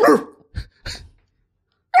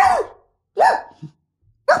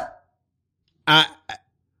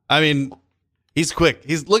 I mean, he's quick.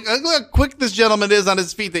 Look how quick this gentleman is on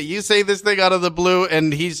his feet that you say this thing out of the blue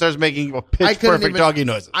and he starts making pitch perfect doggy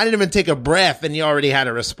noises. I didn't even take a breath and you already had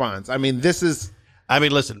a response. I mean, listen,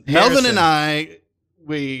 Harrison. Melvin and I,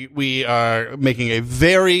 we are making a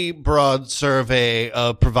very broad survey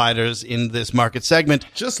of providers in this market segment.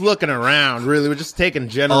 just looking around, really. We're just taking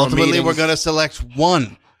general Ultimately, meetings. we're going to select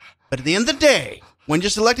one. But at the end of the day, when you're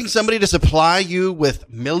selecting somebody to supply you with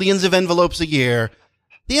millions of envelopes a year,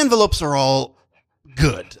 the envelopes are all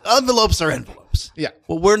good. Envelopes are envelopes. Yeah.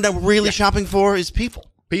 What we're not really shopping for is people.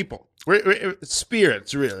 People. We're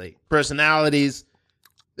spirits, really. Personalities.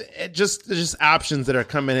 Just options that are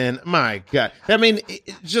coming in. My God. I mean,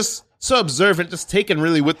 just so observant, just taken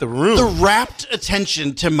really with the room. The rapt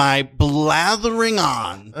attention to my blathering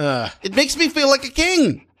on. It makes me feel like a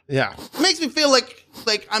king. Yeah. It makes me feel like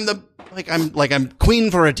I'm queen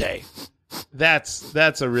for a day.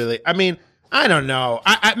 That's a really, I mean, I don't know.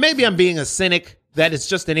 I maybe I'm being a cynic that it's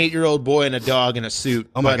just an 8-year-old boy and a dog in a suit.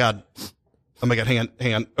 Oh my God.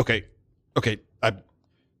 Hang on. Okay.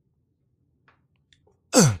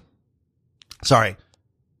 Sorry.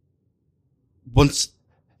 Once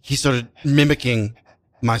he started mimicking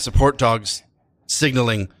my support dog's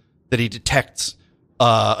signaling that he detects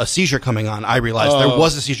a seizure coming on, I realized there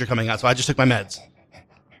was a seizure coming on, so I just took my meds.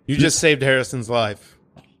 You just saved Harrison's life.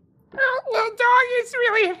 The dog is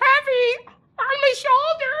really heavy on my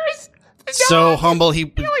shoulders. So humble, he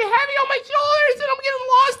Really heavy on my shoulders, and I'm getting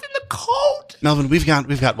lost in the coat. Melvin,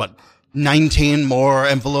 we've got what, 19 more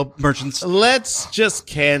envelope merchants? Let's just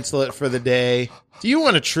cancel it for the day. Do you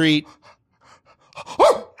want a treat?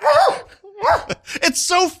 It's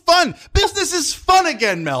so fun. Business is fun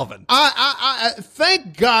again, Melvin. I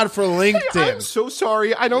thank God for LinkedIn. I'm so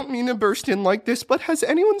sorry. I don't mean to burst in like this, but has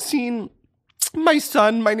anyone seen My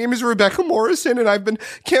son, my name is Rebecca Morrison, and I've been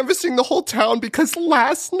canvassing the whole town because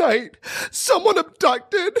last night someone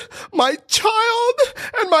abducted my child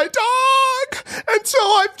and my dog. And so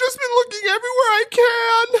I've just been looking everywhere I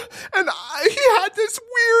can, and he had this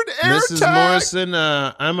weird air Mrs. tag. Morrison,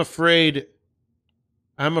 I'm afraid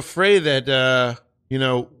that,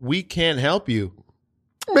 we can't help you.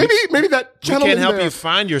 Maybe that We gentleman can't help there. you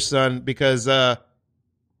find your son because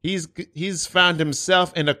he's found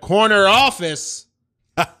himself in a corner office.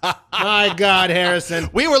 My God, Harrison.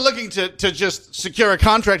 We were looking to just secure a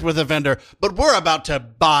contract with a vendor, but we're about to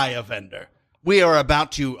buy a vendor. We are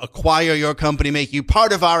about to acquire your company, make you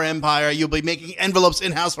part of our empire. You'll be making envelopes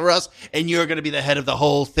in-house for us, and you're going to be the head of the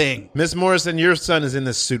whole thing. Miss Morrison, your son is in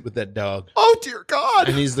this suit with that dog. Oh, dear God.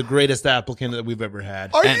 And he's the greatest applicant that we've ever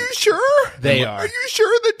had. Are you sure? They are. Are you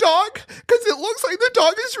sure the dog? Because it looks like the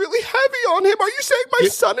dog is really heavy on him. Are you saying my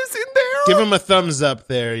son is in there? Give him a thumbs up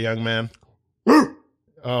there, young man.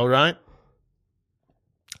 All right.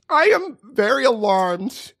 I am very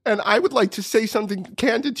alarmed, and I would like to say something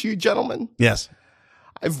candid to you, gentlemen. Yes.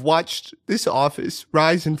 I've watched this office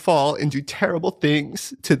rise and fall and do terrible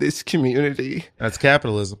things to this community. That's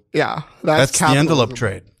capitalism. Yeah, That's the capitalism. envelope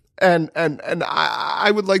trade. And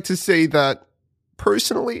I would like to say that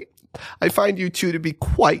personally, I find you two to be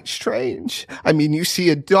quite strange. I mean, you see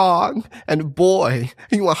a dog and a boy,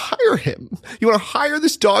 and you want to hire him. You want to hire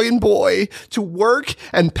this dog and boy to work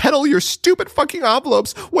and peddle your stupid fucking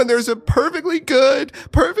envelopes when there's a perfectly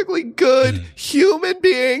good human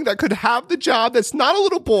being that could have the job that's not a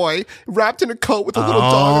little boy wrapped in a coat with a little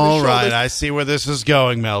dog on All his right, shoulders. I see where this is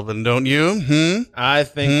going, Melvin, don't you? I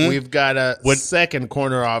think we've got a second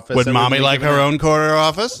corner office. Would that mommy we're like giving her out. own corner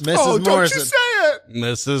office? Mrs. Oh, don't Morrison. you say it!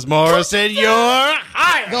 Mrs. Morrison, you're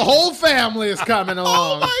hired. The whole family is coming Oh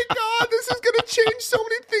along. my God, this is going to change so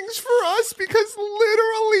many things for us because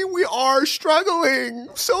literally we are struggling.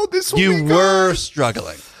 So this will You be were good.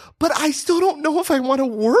 struggling. But I still don't know if I want to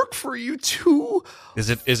work for you two. Is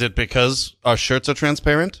it because our shirts are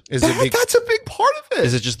transparent? Is it be- That's a big part of it.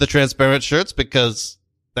 Is it just the transparent shirts? Because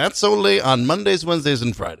that's only on Mondays, Wednesdays,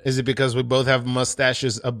 and Fridays. Is it because we both have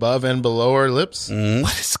mustaches above and below our lips?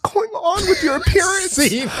 What is going on with your appearance?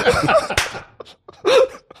 See?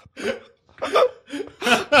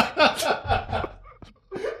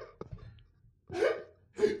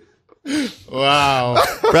 Wow.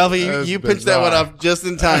 Ralphie, That's you pinched that one bizarre. up just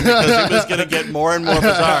in time because it was going to get more and more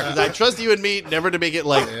bizarre. Because I trust you and me never to make it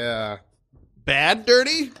like Yeah. bad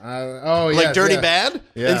dirty, Like dirty bad.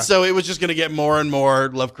 Yeah. And so it was just going to get more and more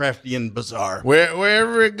Lovecraftian bizarre.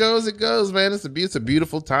 Wherever it goes, man. It's a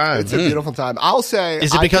beautiful time. It's a beautiful time. I'll say.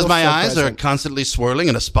 Is it I because feel my so eyes are present. constantly swirling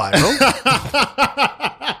in a spiral?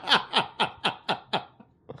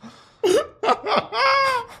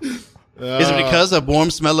 Is it because a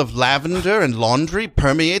warm smell of lavender and laundry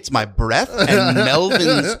permeates my breath and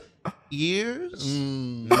Melvin's ears?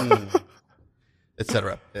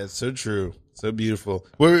 Etc. That's so true. So beautiful.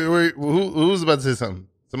 Who was about to say something?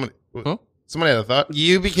 Somebody had a thought.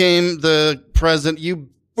 You became the president. You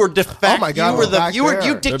were de facto. Oh my God, You were we're back you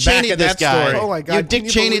there. Dick We're Cheney back in this that guy. story. Oh my God, You can Dick you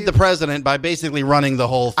Cheney believe- the president by basically running the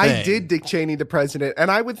whole thing. I did Dick Cheney the president,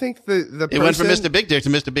 and I would think the It went from Mr. Big Dick to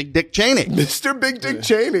Mr. Big Dick Cheney. Mr. Big Dick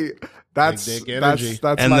Cheney. That's Big dick energy.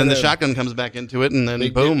 that's And my then the name. shotgun comes back into it, and then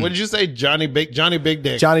Big boom. Dick. What did you say? Johnny Big Dick. Johnny Big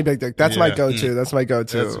Dick. That's my Yeah. go-to. That's my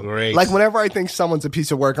go-to. That's great. Like whenever I think someone's a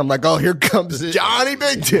piece of work, I'm like, oh, here comes Johnny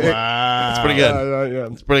Big Dick. Wow. It's pretty good. Yeah.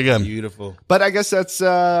 It's pretty good. Beautiful. But I guess that's,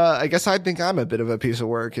 I guess I think I'm a bit of a piece of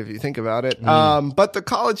work if you think about it. But the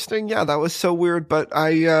college thing, yeah, that was so weird. But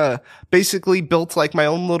I, basically built like my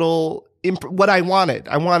own little, what I wanted.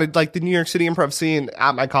 I wanted like the New York City improv scene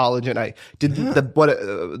at my college, and I did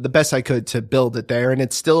the best I could to build it there. And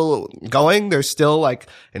it's still going. There's still like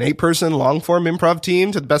an 8-person long form improv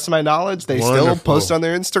team to the best of my knowledge. They still Wonderful. post on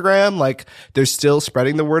their Instagram. Like they're still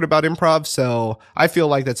spreading the word about improv. So I feel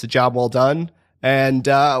like that's a job well done. And,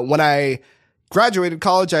 when I graduated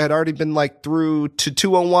college, I had already been like through to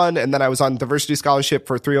 201, and then I was on diversity scholarship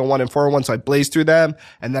for 301 and 401. So I blazed through them.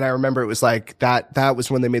 And then I remember it was like that was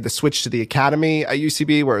when they made the switch to the academy at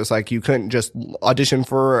UCB, where it was like you couldn't just audition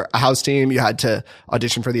for a house team. You had to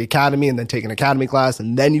audition for the academy and then take an academy class,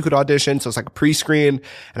 and then you could audition. So it's like a pre-screen,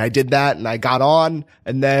 and I did that and I got on.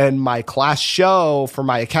 And then my class show for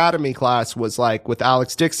my academy class was like with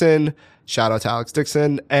Alex Dixon. Shout out to Alex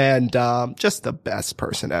Dixon, and just the best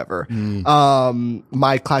person ever.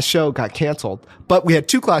 My class show got canceled, but we had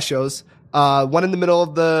 2 class shows, one in the middle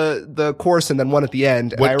of the course and then one at the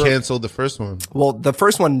end. And What I canceled the first one? well, the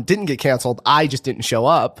first one didn't get canceled. I just didn't show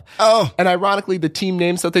up. Oh. And ironically, the team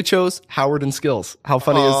names that they chose, Howard and Skills. How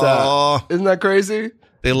funny is Aw. that? Isn't that crazy?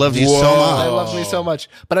 They loved you so Whoa. much. They loved me so much.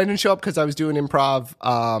 But I didn't show up because I was doing improv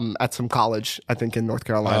at some college, I think in North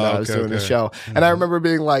Carolina. I was doing a show. And I remember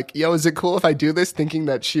being like, yo, is it cool if I do this? Thinking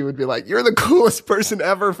that she would be like, you're the coolest person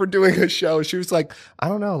ever for doing a show. She was like, I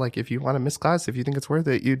don't know. Like, if you want to miss class, if you think it's worth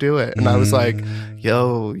it, you do it. And I was like,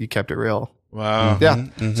 yo, you kept it real. Wow. Yeah.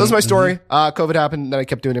 So that's my story. COVID happened. Then I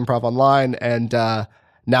kept doing improv online. And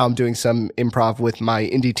now I'm doing some improv with my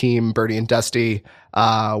indie team, Birdie and Dusty.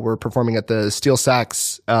 We're performing at the Steel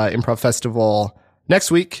Sax Improv Festival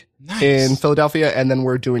next week in Philadelphia. And then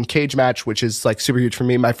we're doing Cage Match, which is like super huge for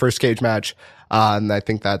me. My first Cage Match. And I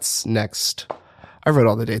think that's next. I wrote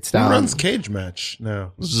all the dates down. Who runs Cage Match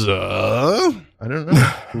now? So, I don't know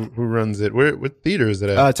who runs it. What theater is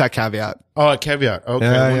it at? It's at Caveat. Oh, at Caveat. Okay,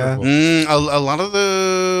 Yeah, wonderful. a lot of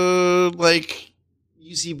the like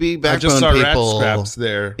UCB I backbone just saw Rat people. Scraps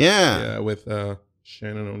there. Yeah. with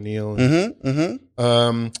Shannon O'Neill.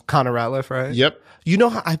 Connor Ratliff, right? Yep. You know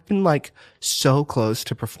how I've been like so close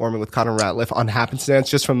to performing with Connor Ratliff on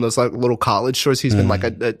happenstance just from those like little college shows. He's been like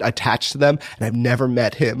attached to them, and I've never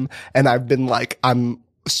met him. And I've been like,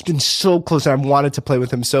 it's been so close, and I've wanted to play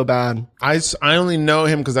with him so bad. I only know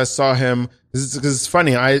him because I saw him. Because it's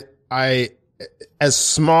funny. I as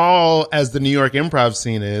small as the New York improv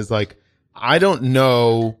scene is, like I don't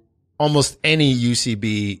know almost any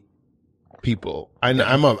UCB people. I'm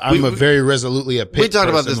a very resolutely a Pitt We talked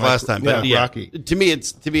about person, this like, last time, but yeah, Rocky. to me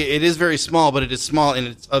it is very small, but it is small and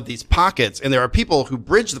it's of these pockets, and there are people who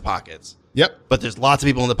bridge the pockets. Yep. But there's lots of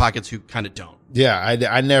people in the pockets who kind of don't. Yeah.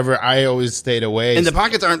 I always stayed away. And the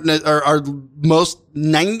pockets are most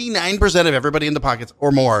 99% of everybody in the pockets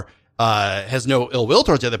or more has no ill will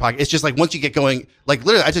towards the other pocket. It's just like once you get going, like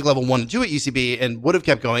literally I took level 1 and 2 at UCB and would have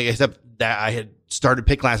kept going, except that I had started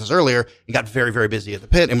pit classes earlier and got very, very busy at the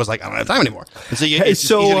pit and was like, I don't have time anymore. And so it's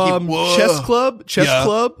just easier to keep, chess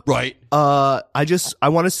club. Right. I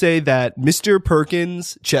want to say that Mr.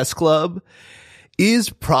 Perkins Chess Club is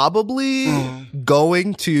probably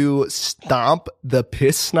going to stomp the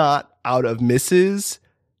piss snot out of Mrs.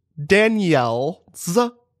 Danielle's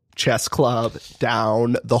chess club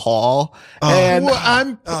down the hall. And Well,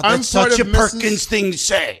 I'm That's part such a of Perkins thing to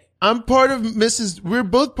say. I'm part of we're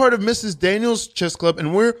both part of Mrs. Daniels chess club,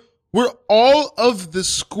 and we're all of the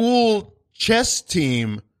school chess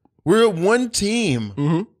team. We're one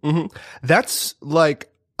team. that's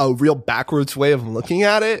like a real backwards way of looking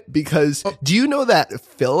at it, because do you know that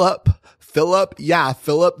Philip,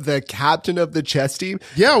 the captain of the chess team?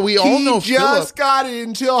 Yeah, we all know He just Philip. got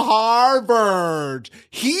into Harvard.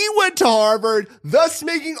 He went to Harvard, thus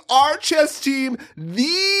making our chess team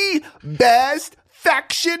the best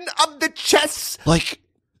faction of the chess. Like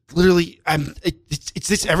literally, it's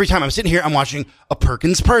this every time I'm sitting here. I'm watching a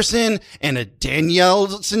Perkins person and a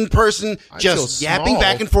Danielson person just feel yapping small.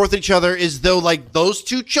 back and forth at each other as though like those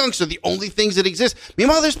two chunks are the only things that exist.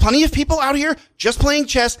 Meanwhile, there's plenty of people out here just playing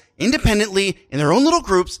chess independently in their own little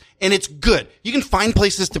groups, and it's good. You can find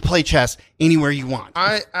places to play chess anywhere you want.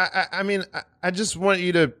 I mean, I just want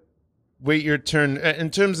you to wait your turn.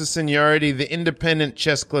 In terms of seniority, the independent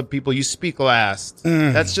chess club people, you speak last.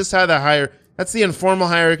 That's just how that's the informal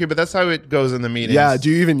hierarchy, but that's how it goes in the meetings. Yeah,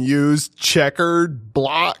 do you even use checkered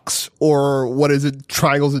blocks, or what is it,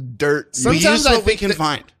 triangles of dirt? We Sometimes use I what we think can that-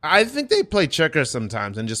 find. I think they play checkers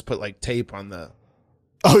sometimes and just put like tape on the.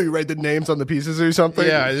 Oh, you write the names on the pieces or something?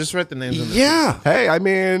 Yeah, I just write the names on the. Yeah. Hey, I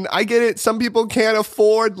mean, I get it. Some people can't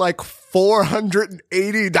afford like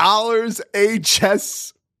 $480 a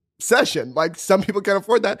chess session. Like some people can't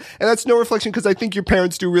afford that. And that's no reflection, because I think your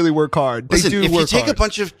parents do really work hard. They Listen, do if you work take hard. a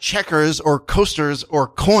bunch of checkers or coasters or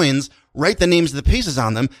coins, write the names of the pieces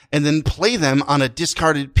on them, and then play them on a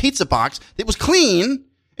discarded pizza box that was clean,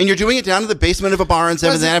 and you're doing it down to the basement of a bar on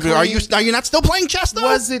 7th it Avenue. clean? Are you not still playing chess though?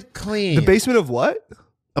 Was it clean? The basement of what?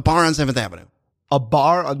 A bar on 7th Avenue. A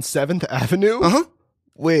bar on 7th Avenue? Uh-huh.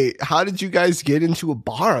 Wait, how did you guys get into a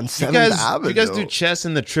bar on 7th Avenue? You guys do chess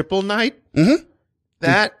in the triple night? Mm-hmm.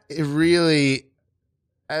 That's really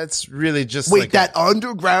just Wait, like that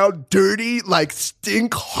underground, dirty, like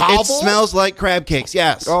stink hovel? It smells like crab cakes,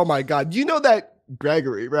 yes. Oh my God. You know that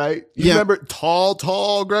Gregory, right? You Yeah. remember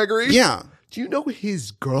tall Gregory? Yeah. Do you know his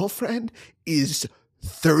girlfriend is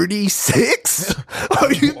 36?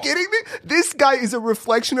 Are you kidding me? This guy is a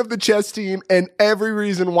reflection of the chess team and every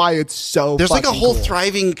reason why it's so There's like a fucking whole cool.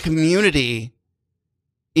 thriving community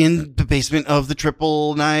in the basement of the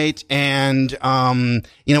triple night, and at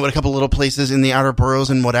a couple little places in the outer boroughs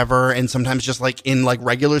and whatever, and sometimes just like in like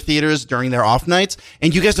regular theaters during their off nights,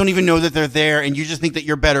 and you guys don't even know that they're there, and you just think that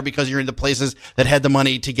you're better because you're in the places that had the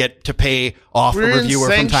money to get to pay off We're a reviewer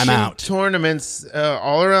in from time sanctioned out. tournaments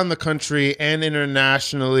all around the country and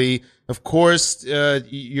internationally. of course,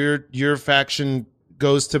 your faction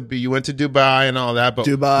goes to you went to Dubai and all that, but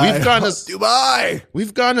Dubai.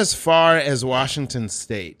 we've gone as far as Washington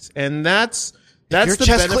State, and that's If the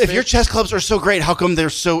benefit. if your chess clubs are so great, how come they're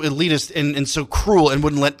so elitist and so cruel and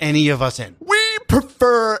wouldn't let any of us in? We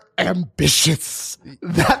prefer ambitious.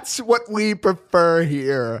 That's what we prefer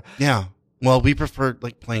here. Yeah. Well, we prefer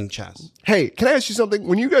like playing chess. Hey, can I ask you something?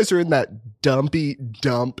 When you guys are in that dump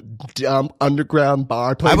underground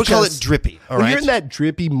bar playing I would call it chess, drippy. All when right. you're in that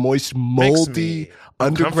drippy, moist, moldy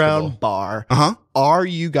underground bar, are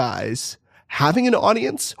you guys having an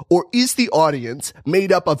audience, or is the audience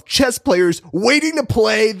made up of chess players waiting to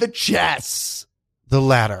play the chess? The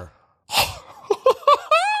latter.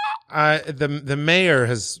 The mayor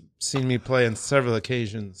has seen me play on several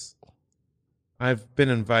occasions. I've been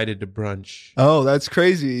invited to brunch. Oh, that's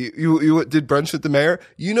crazy. You did brunch with the mayor?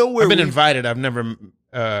 You know where I've been invited. I've never.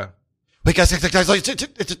 Wait, guys, it's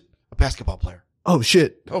a basketball player. Oh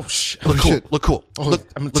shit. Oh shit! Look cool. shit. Look cool.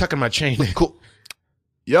 I'm tucking my chain. Look cool.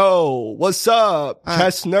 Yo, what's up,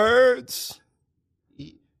 chess nerds?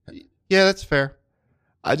 Yeah, that's fair.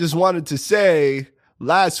 I just wanted to say,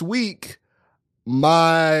 last week,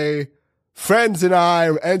 my friends and I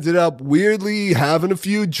ended up weirdly having a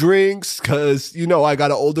few drinks because, you know, I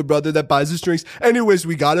got an older brother that buys us drinks. Anyways,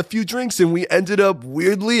 we got a few drinks and we ended up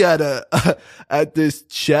weirdly at at this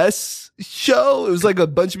chess show. It was like a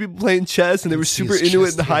bunch of people playing chess and they were super into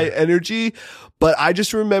it and high energy. But I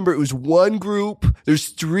just remember it was one group. There's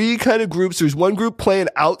three kind of groups. There's one group playing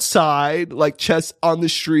outside, like chess on the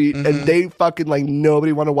street, and they fucking like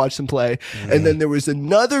nobody want to watch them play. And then there was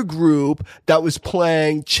another group that was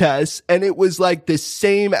playing chess, and it was like the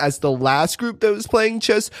same as the last group that was playing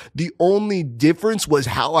chess. The only difference was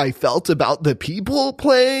how I felt about the people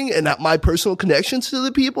playing and my personal connections to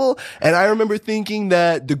the people. And I remember thinking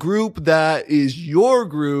that the group that is your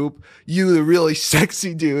group, you, the really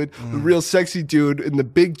sexy dude, the real sexy dude in the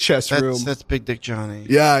big chess room. That's Big Dick Johnny.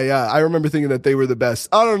 Yeah. I remember thinking that they were the best.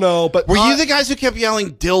 I don't know, but Were you the guys who kept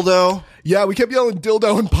yelling dildo? Yeah, we kept yelling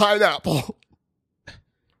dildo and pineapple.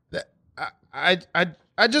 I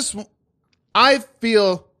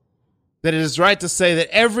feel that it is right to say that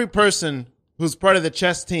every person who's part of the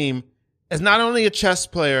chess team is not only a chess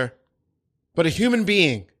player, but a human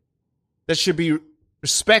being that should be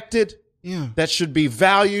respected, that should be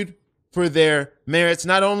valued for their merits,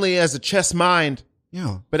 not only as a chess mind,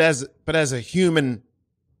 but as a human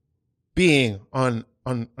being on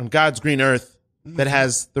God's green earth that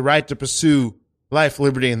has the right to pursue life,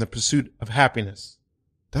 liberty, and the pursuit of happiness.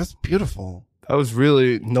 That's beautiful. That was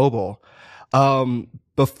really noble.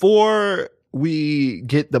 Before we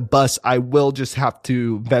get the bus, I will just have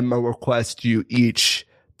to Venmo request you each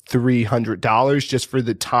 $300 just for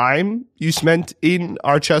the time you spent in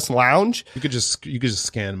our chess lounge. You could just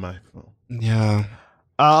scan my phone. Yeah.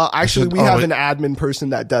 Actually, we have an admin person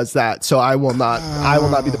that does that, so I will not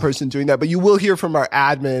be the person doing that. But you will hear from our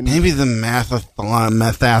admin. Maybe the mathathlon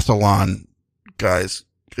guys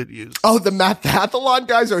could use. Oh, the mathathlon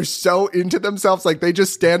guys are so into themselves. Like they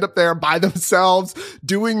just stand up there by themselves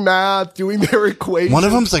doing math, doing their equations. One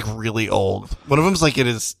of them's like really old. One of them's like in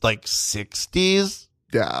his like 60s.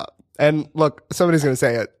 Yeah. And look, somebody's going to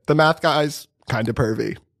say it. The math guys, kind of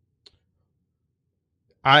pervy.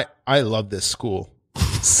 I love this school.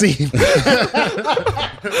 Scene.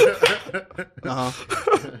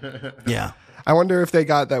 Yeah. I wonder if they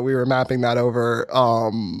got that we were mapping that over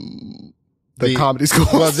the comedy school.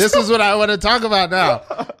 Well, this is what I want to talk about now.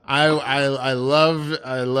 I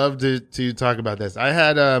love to talk about this. I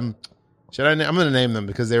had I'm going to name them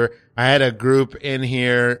because I had a group in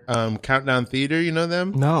here, Countdown Theater, you know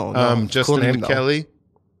them? No. Justin cool name, and Kelly.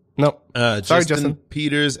 No. Sorry, Justin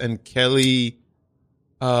Peters and Kelly.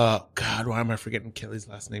 God, why am I forgetting Kelly's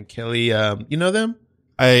last name? Kelly, you know them?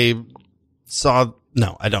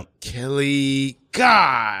 No, I don't. Kelly,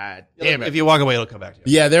 God damn it. If you walk away, it'll come back to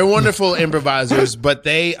you. Yeah, they're wonderful improvisers, but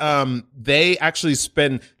they actually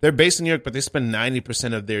they're based in New York, but they spend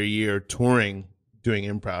 90% of their year touring, doing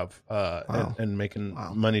improv, and making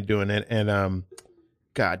money doing it. And,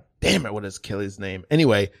 God damn it, what is Kelly's name?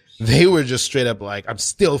 Anyway, they were just straight up like, I'm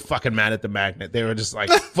still fucking mad at the magnet. They were just like,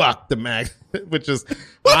 fuck the magnet, which is,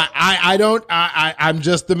 I'm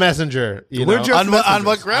just the messenger. You know? On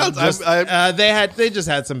what grounds? They just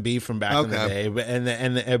had some beef from back in the day,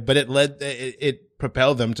 but it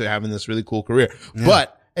propelled them to having this really cool career. Yeah.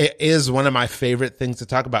 But it is one of my favorite things to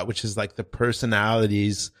talk about, which is like the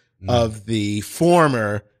personalities of the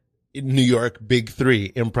former New York Big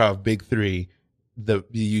Three, improv Big Three, the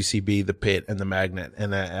UCB, the pit, and the magnet.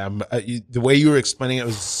 And the way you were explaining it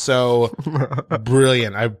was so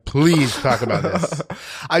brilliant. Please talk about this.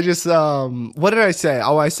 I just, what did I say?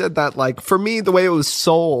 Oh, I said that, like, for me, the way it was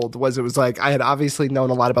sold was, it was like, I had obviously known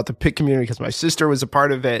a lot about the pit community because my sister was a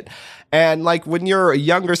part of it. And like, when you're a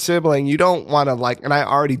younger sibling, you don't want to, like, and I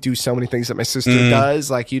already do so many things that my sister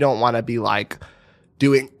does. Like, you don't want to be like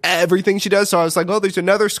doing everything she does. So I was like, oh, there's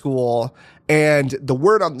another school. And the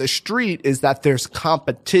word on the street is that there's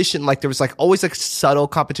competition. Like, there was like always like subtle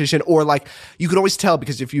competition, or like you could always tell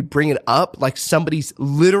because if you bring it up, like somebody's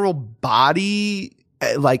literal body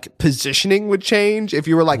like positioning would change. If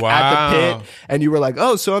you were like at the pit and you were like,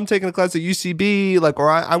 oh, so I'm taking a class at UCB, like, or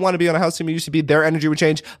I want to be on a house team at UCB, their energy would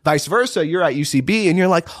change. Vice versa. You're at UCB and you're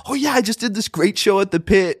like, oh yeah, I just did this great show at the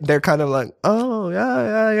pit. They're kind of like, oh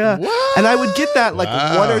yeah. What? And I would get that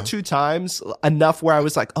like one or two times, enough where I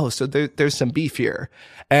was like, oh, so there's some beef here.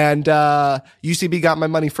 And UCB got my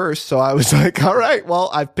money first. So I was like, all right, well,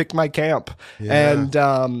 I've picked my camp. Yeah.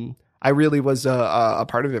 And I really was a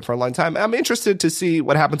part of it for a long time. I'm interested to see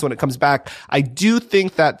what happens when it comes back. I do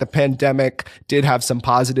think that the pandemic did have some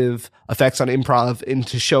positive effects on improv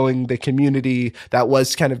into showing the community that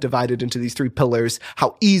was kind of divided into these three pillars,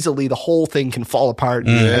 how easily the whole thing can fall apart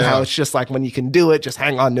and how it's just like when you can do it, just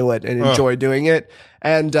hang on to it and enjoy doing it.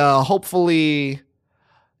 And hopefully...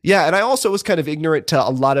 Yeah, and I also was kind of ignorant to a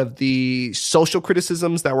lot of the social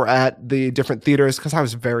criticisms that were at the different theaters because I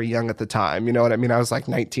was very young at the time. You know what I mean? I was like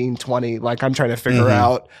 19, 20. Like, I'm trying to figure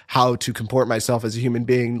out how to comport myself as a human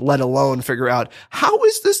being, let alone figure out how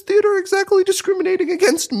is this theater exactly discriminating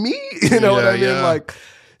against me? You know what I mean? Yeah. Like,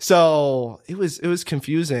 so it was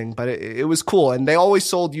confusing, but it was cool. And they always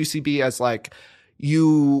sold UCB as like,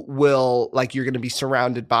 you will, like, you're going to be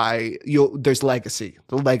surrounded by, there's legacy,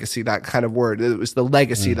 that kind of word. It was the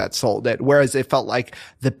legacy that sold it. Whereas it felt like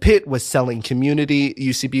the pit was selling community,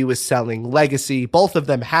 UCB was selling legacy. Both of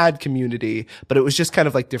them had community, but it was just kind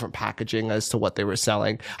of like different packaging as to what they were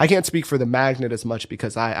selling. I can't speak for the magnet as much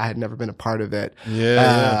because I had never been a part of it.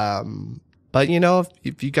 Yeah. But you know,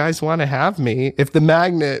 if you guys want to have me, if the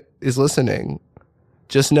magnet is listening,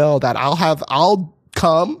 just know that I'll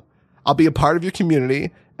come. I'll be a part of your community,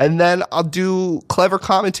 and then I'll do clever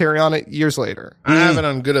commentary on it years later. I have it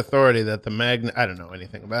on good authority that the magnet, I don't know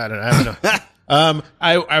anything about it. I don't know.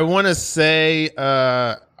 I want to say,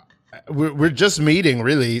 we're just meeting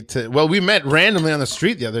really we met randomly on the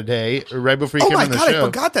street the other day, right before you came on the show. Oh my God, I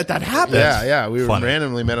forgot that happened. Yeah. We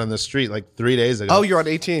randomly met on the street like 3 days ago. Oh, you're on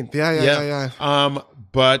 18th. Yeah.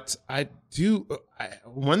 But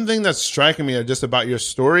one thing that's striking me just about your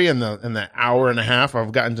story and the hour and a half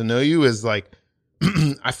I've gotten to know you is like,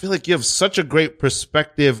 I feel like you have such a great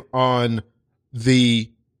perspective on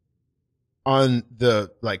the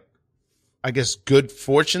like, I guess, good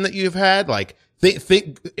fortune that you've had. Like,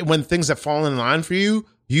 think when things have fallen in line for you,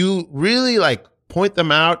 you really like point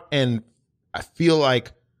them out, and I feel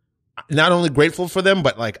like not only grateful for them,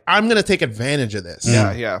 but like, I'm going to take advantage of this.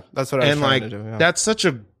 Yeah. That's what I was trying to do. Yeah. That's such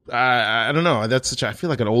a, I don't know. That's such I feel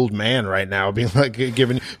like an old man right now being like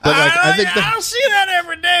giving, but like, I don't see that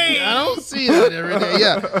every day.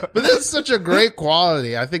 Yeah. But that's such a great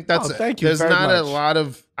quality. I think that's, thank you. There's not much. A lot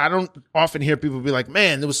of, I don't often hear people be like,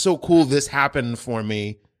 man, it was so cool. This happened for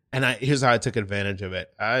me. And here's how I took advantage of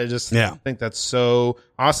it. I just think that's so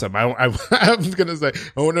awesome. I was gonna say,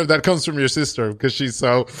 I wonder if that comes from your sister because she's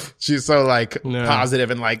so like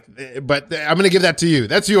positive and like. But I'm gonna give that to you.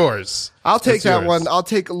 That's yours. I'll take that one. I'll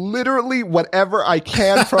take literally whatever I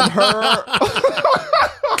can from her.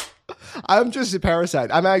 I'm just a parasite.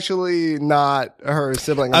 I'm actually not her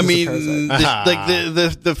sibling. I mean,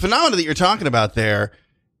 the phenomena that you're talking about there.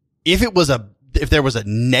 If there was a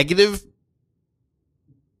negative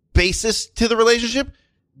basis to the relationship,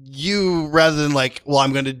 you, rather than like, well,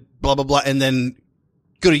 I'm going to blah, blah, blah, and then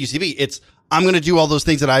go to UCB, it's, I'm going to do all those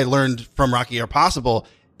things that I learned from Rocky Are Possible,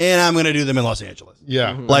 and I'm going to do them in Los Angeles.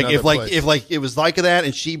 Yeah. Like, if it was like that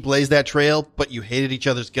and she blazed that trail, but you hated each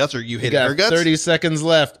other's guts, or you hated her guts. 30 seconds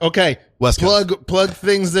left. Okay. West Coast. Plug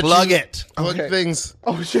things that Plug things.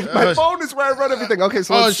 Oh shit. My phone is where I run everything. Okay.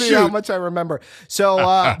 So let's see how much I remember. So,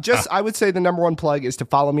 I would say the number one plug is to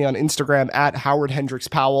follow me on Instagram at Howard Hendrix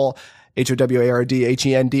Powell,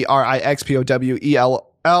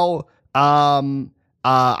 HowardHendrixPowell.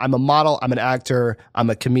 I'm a model, I'm an actor, I'm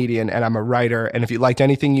a comedian, and I'm a writer. And if you liked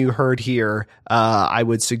anything you heard here, I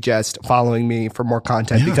would suggest following me for more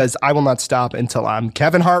content because I will not stop until I'm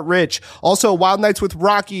Kevin Hart rich. Also, Wild Nights with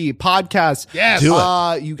Rocky podcast. Yes. Do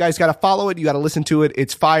it. You guys got to follow it. You got to listen to it.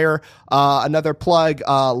 It's fire. Another plug,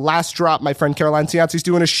 Last Drop. My friend Caroline Cianci's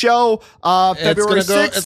doing a show, February 6th.